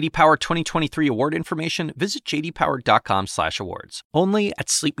 For J.D. Power 2023 award information, visit jdpower.com/awards. Only at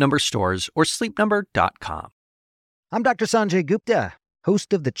Sleep Number stores or sleepnumber.com. I'm Dr. Sanjay Gupta,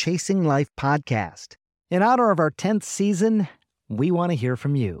 host of the Chasing Life podcast. In honor of our 10th season, we want to hear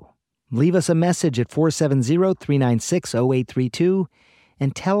from you. Leave us a message at 470-396-0832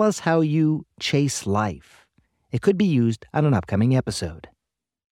 and tell us how you chase life. It could be used on an upcoming episode.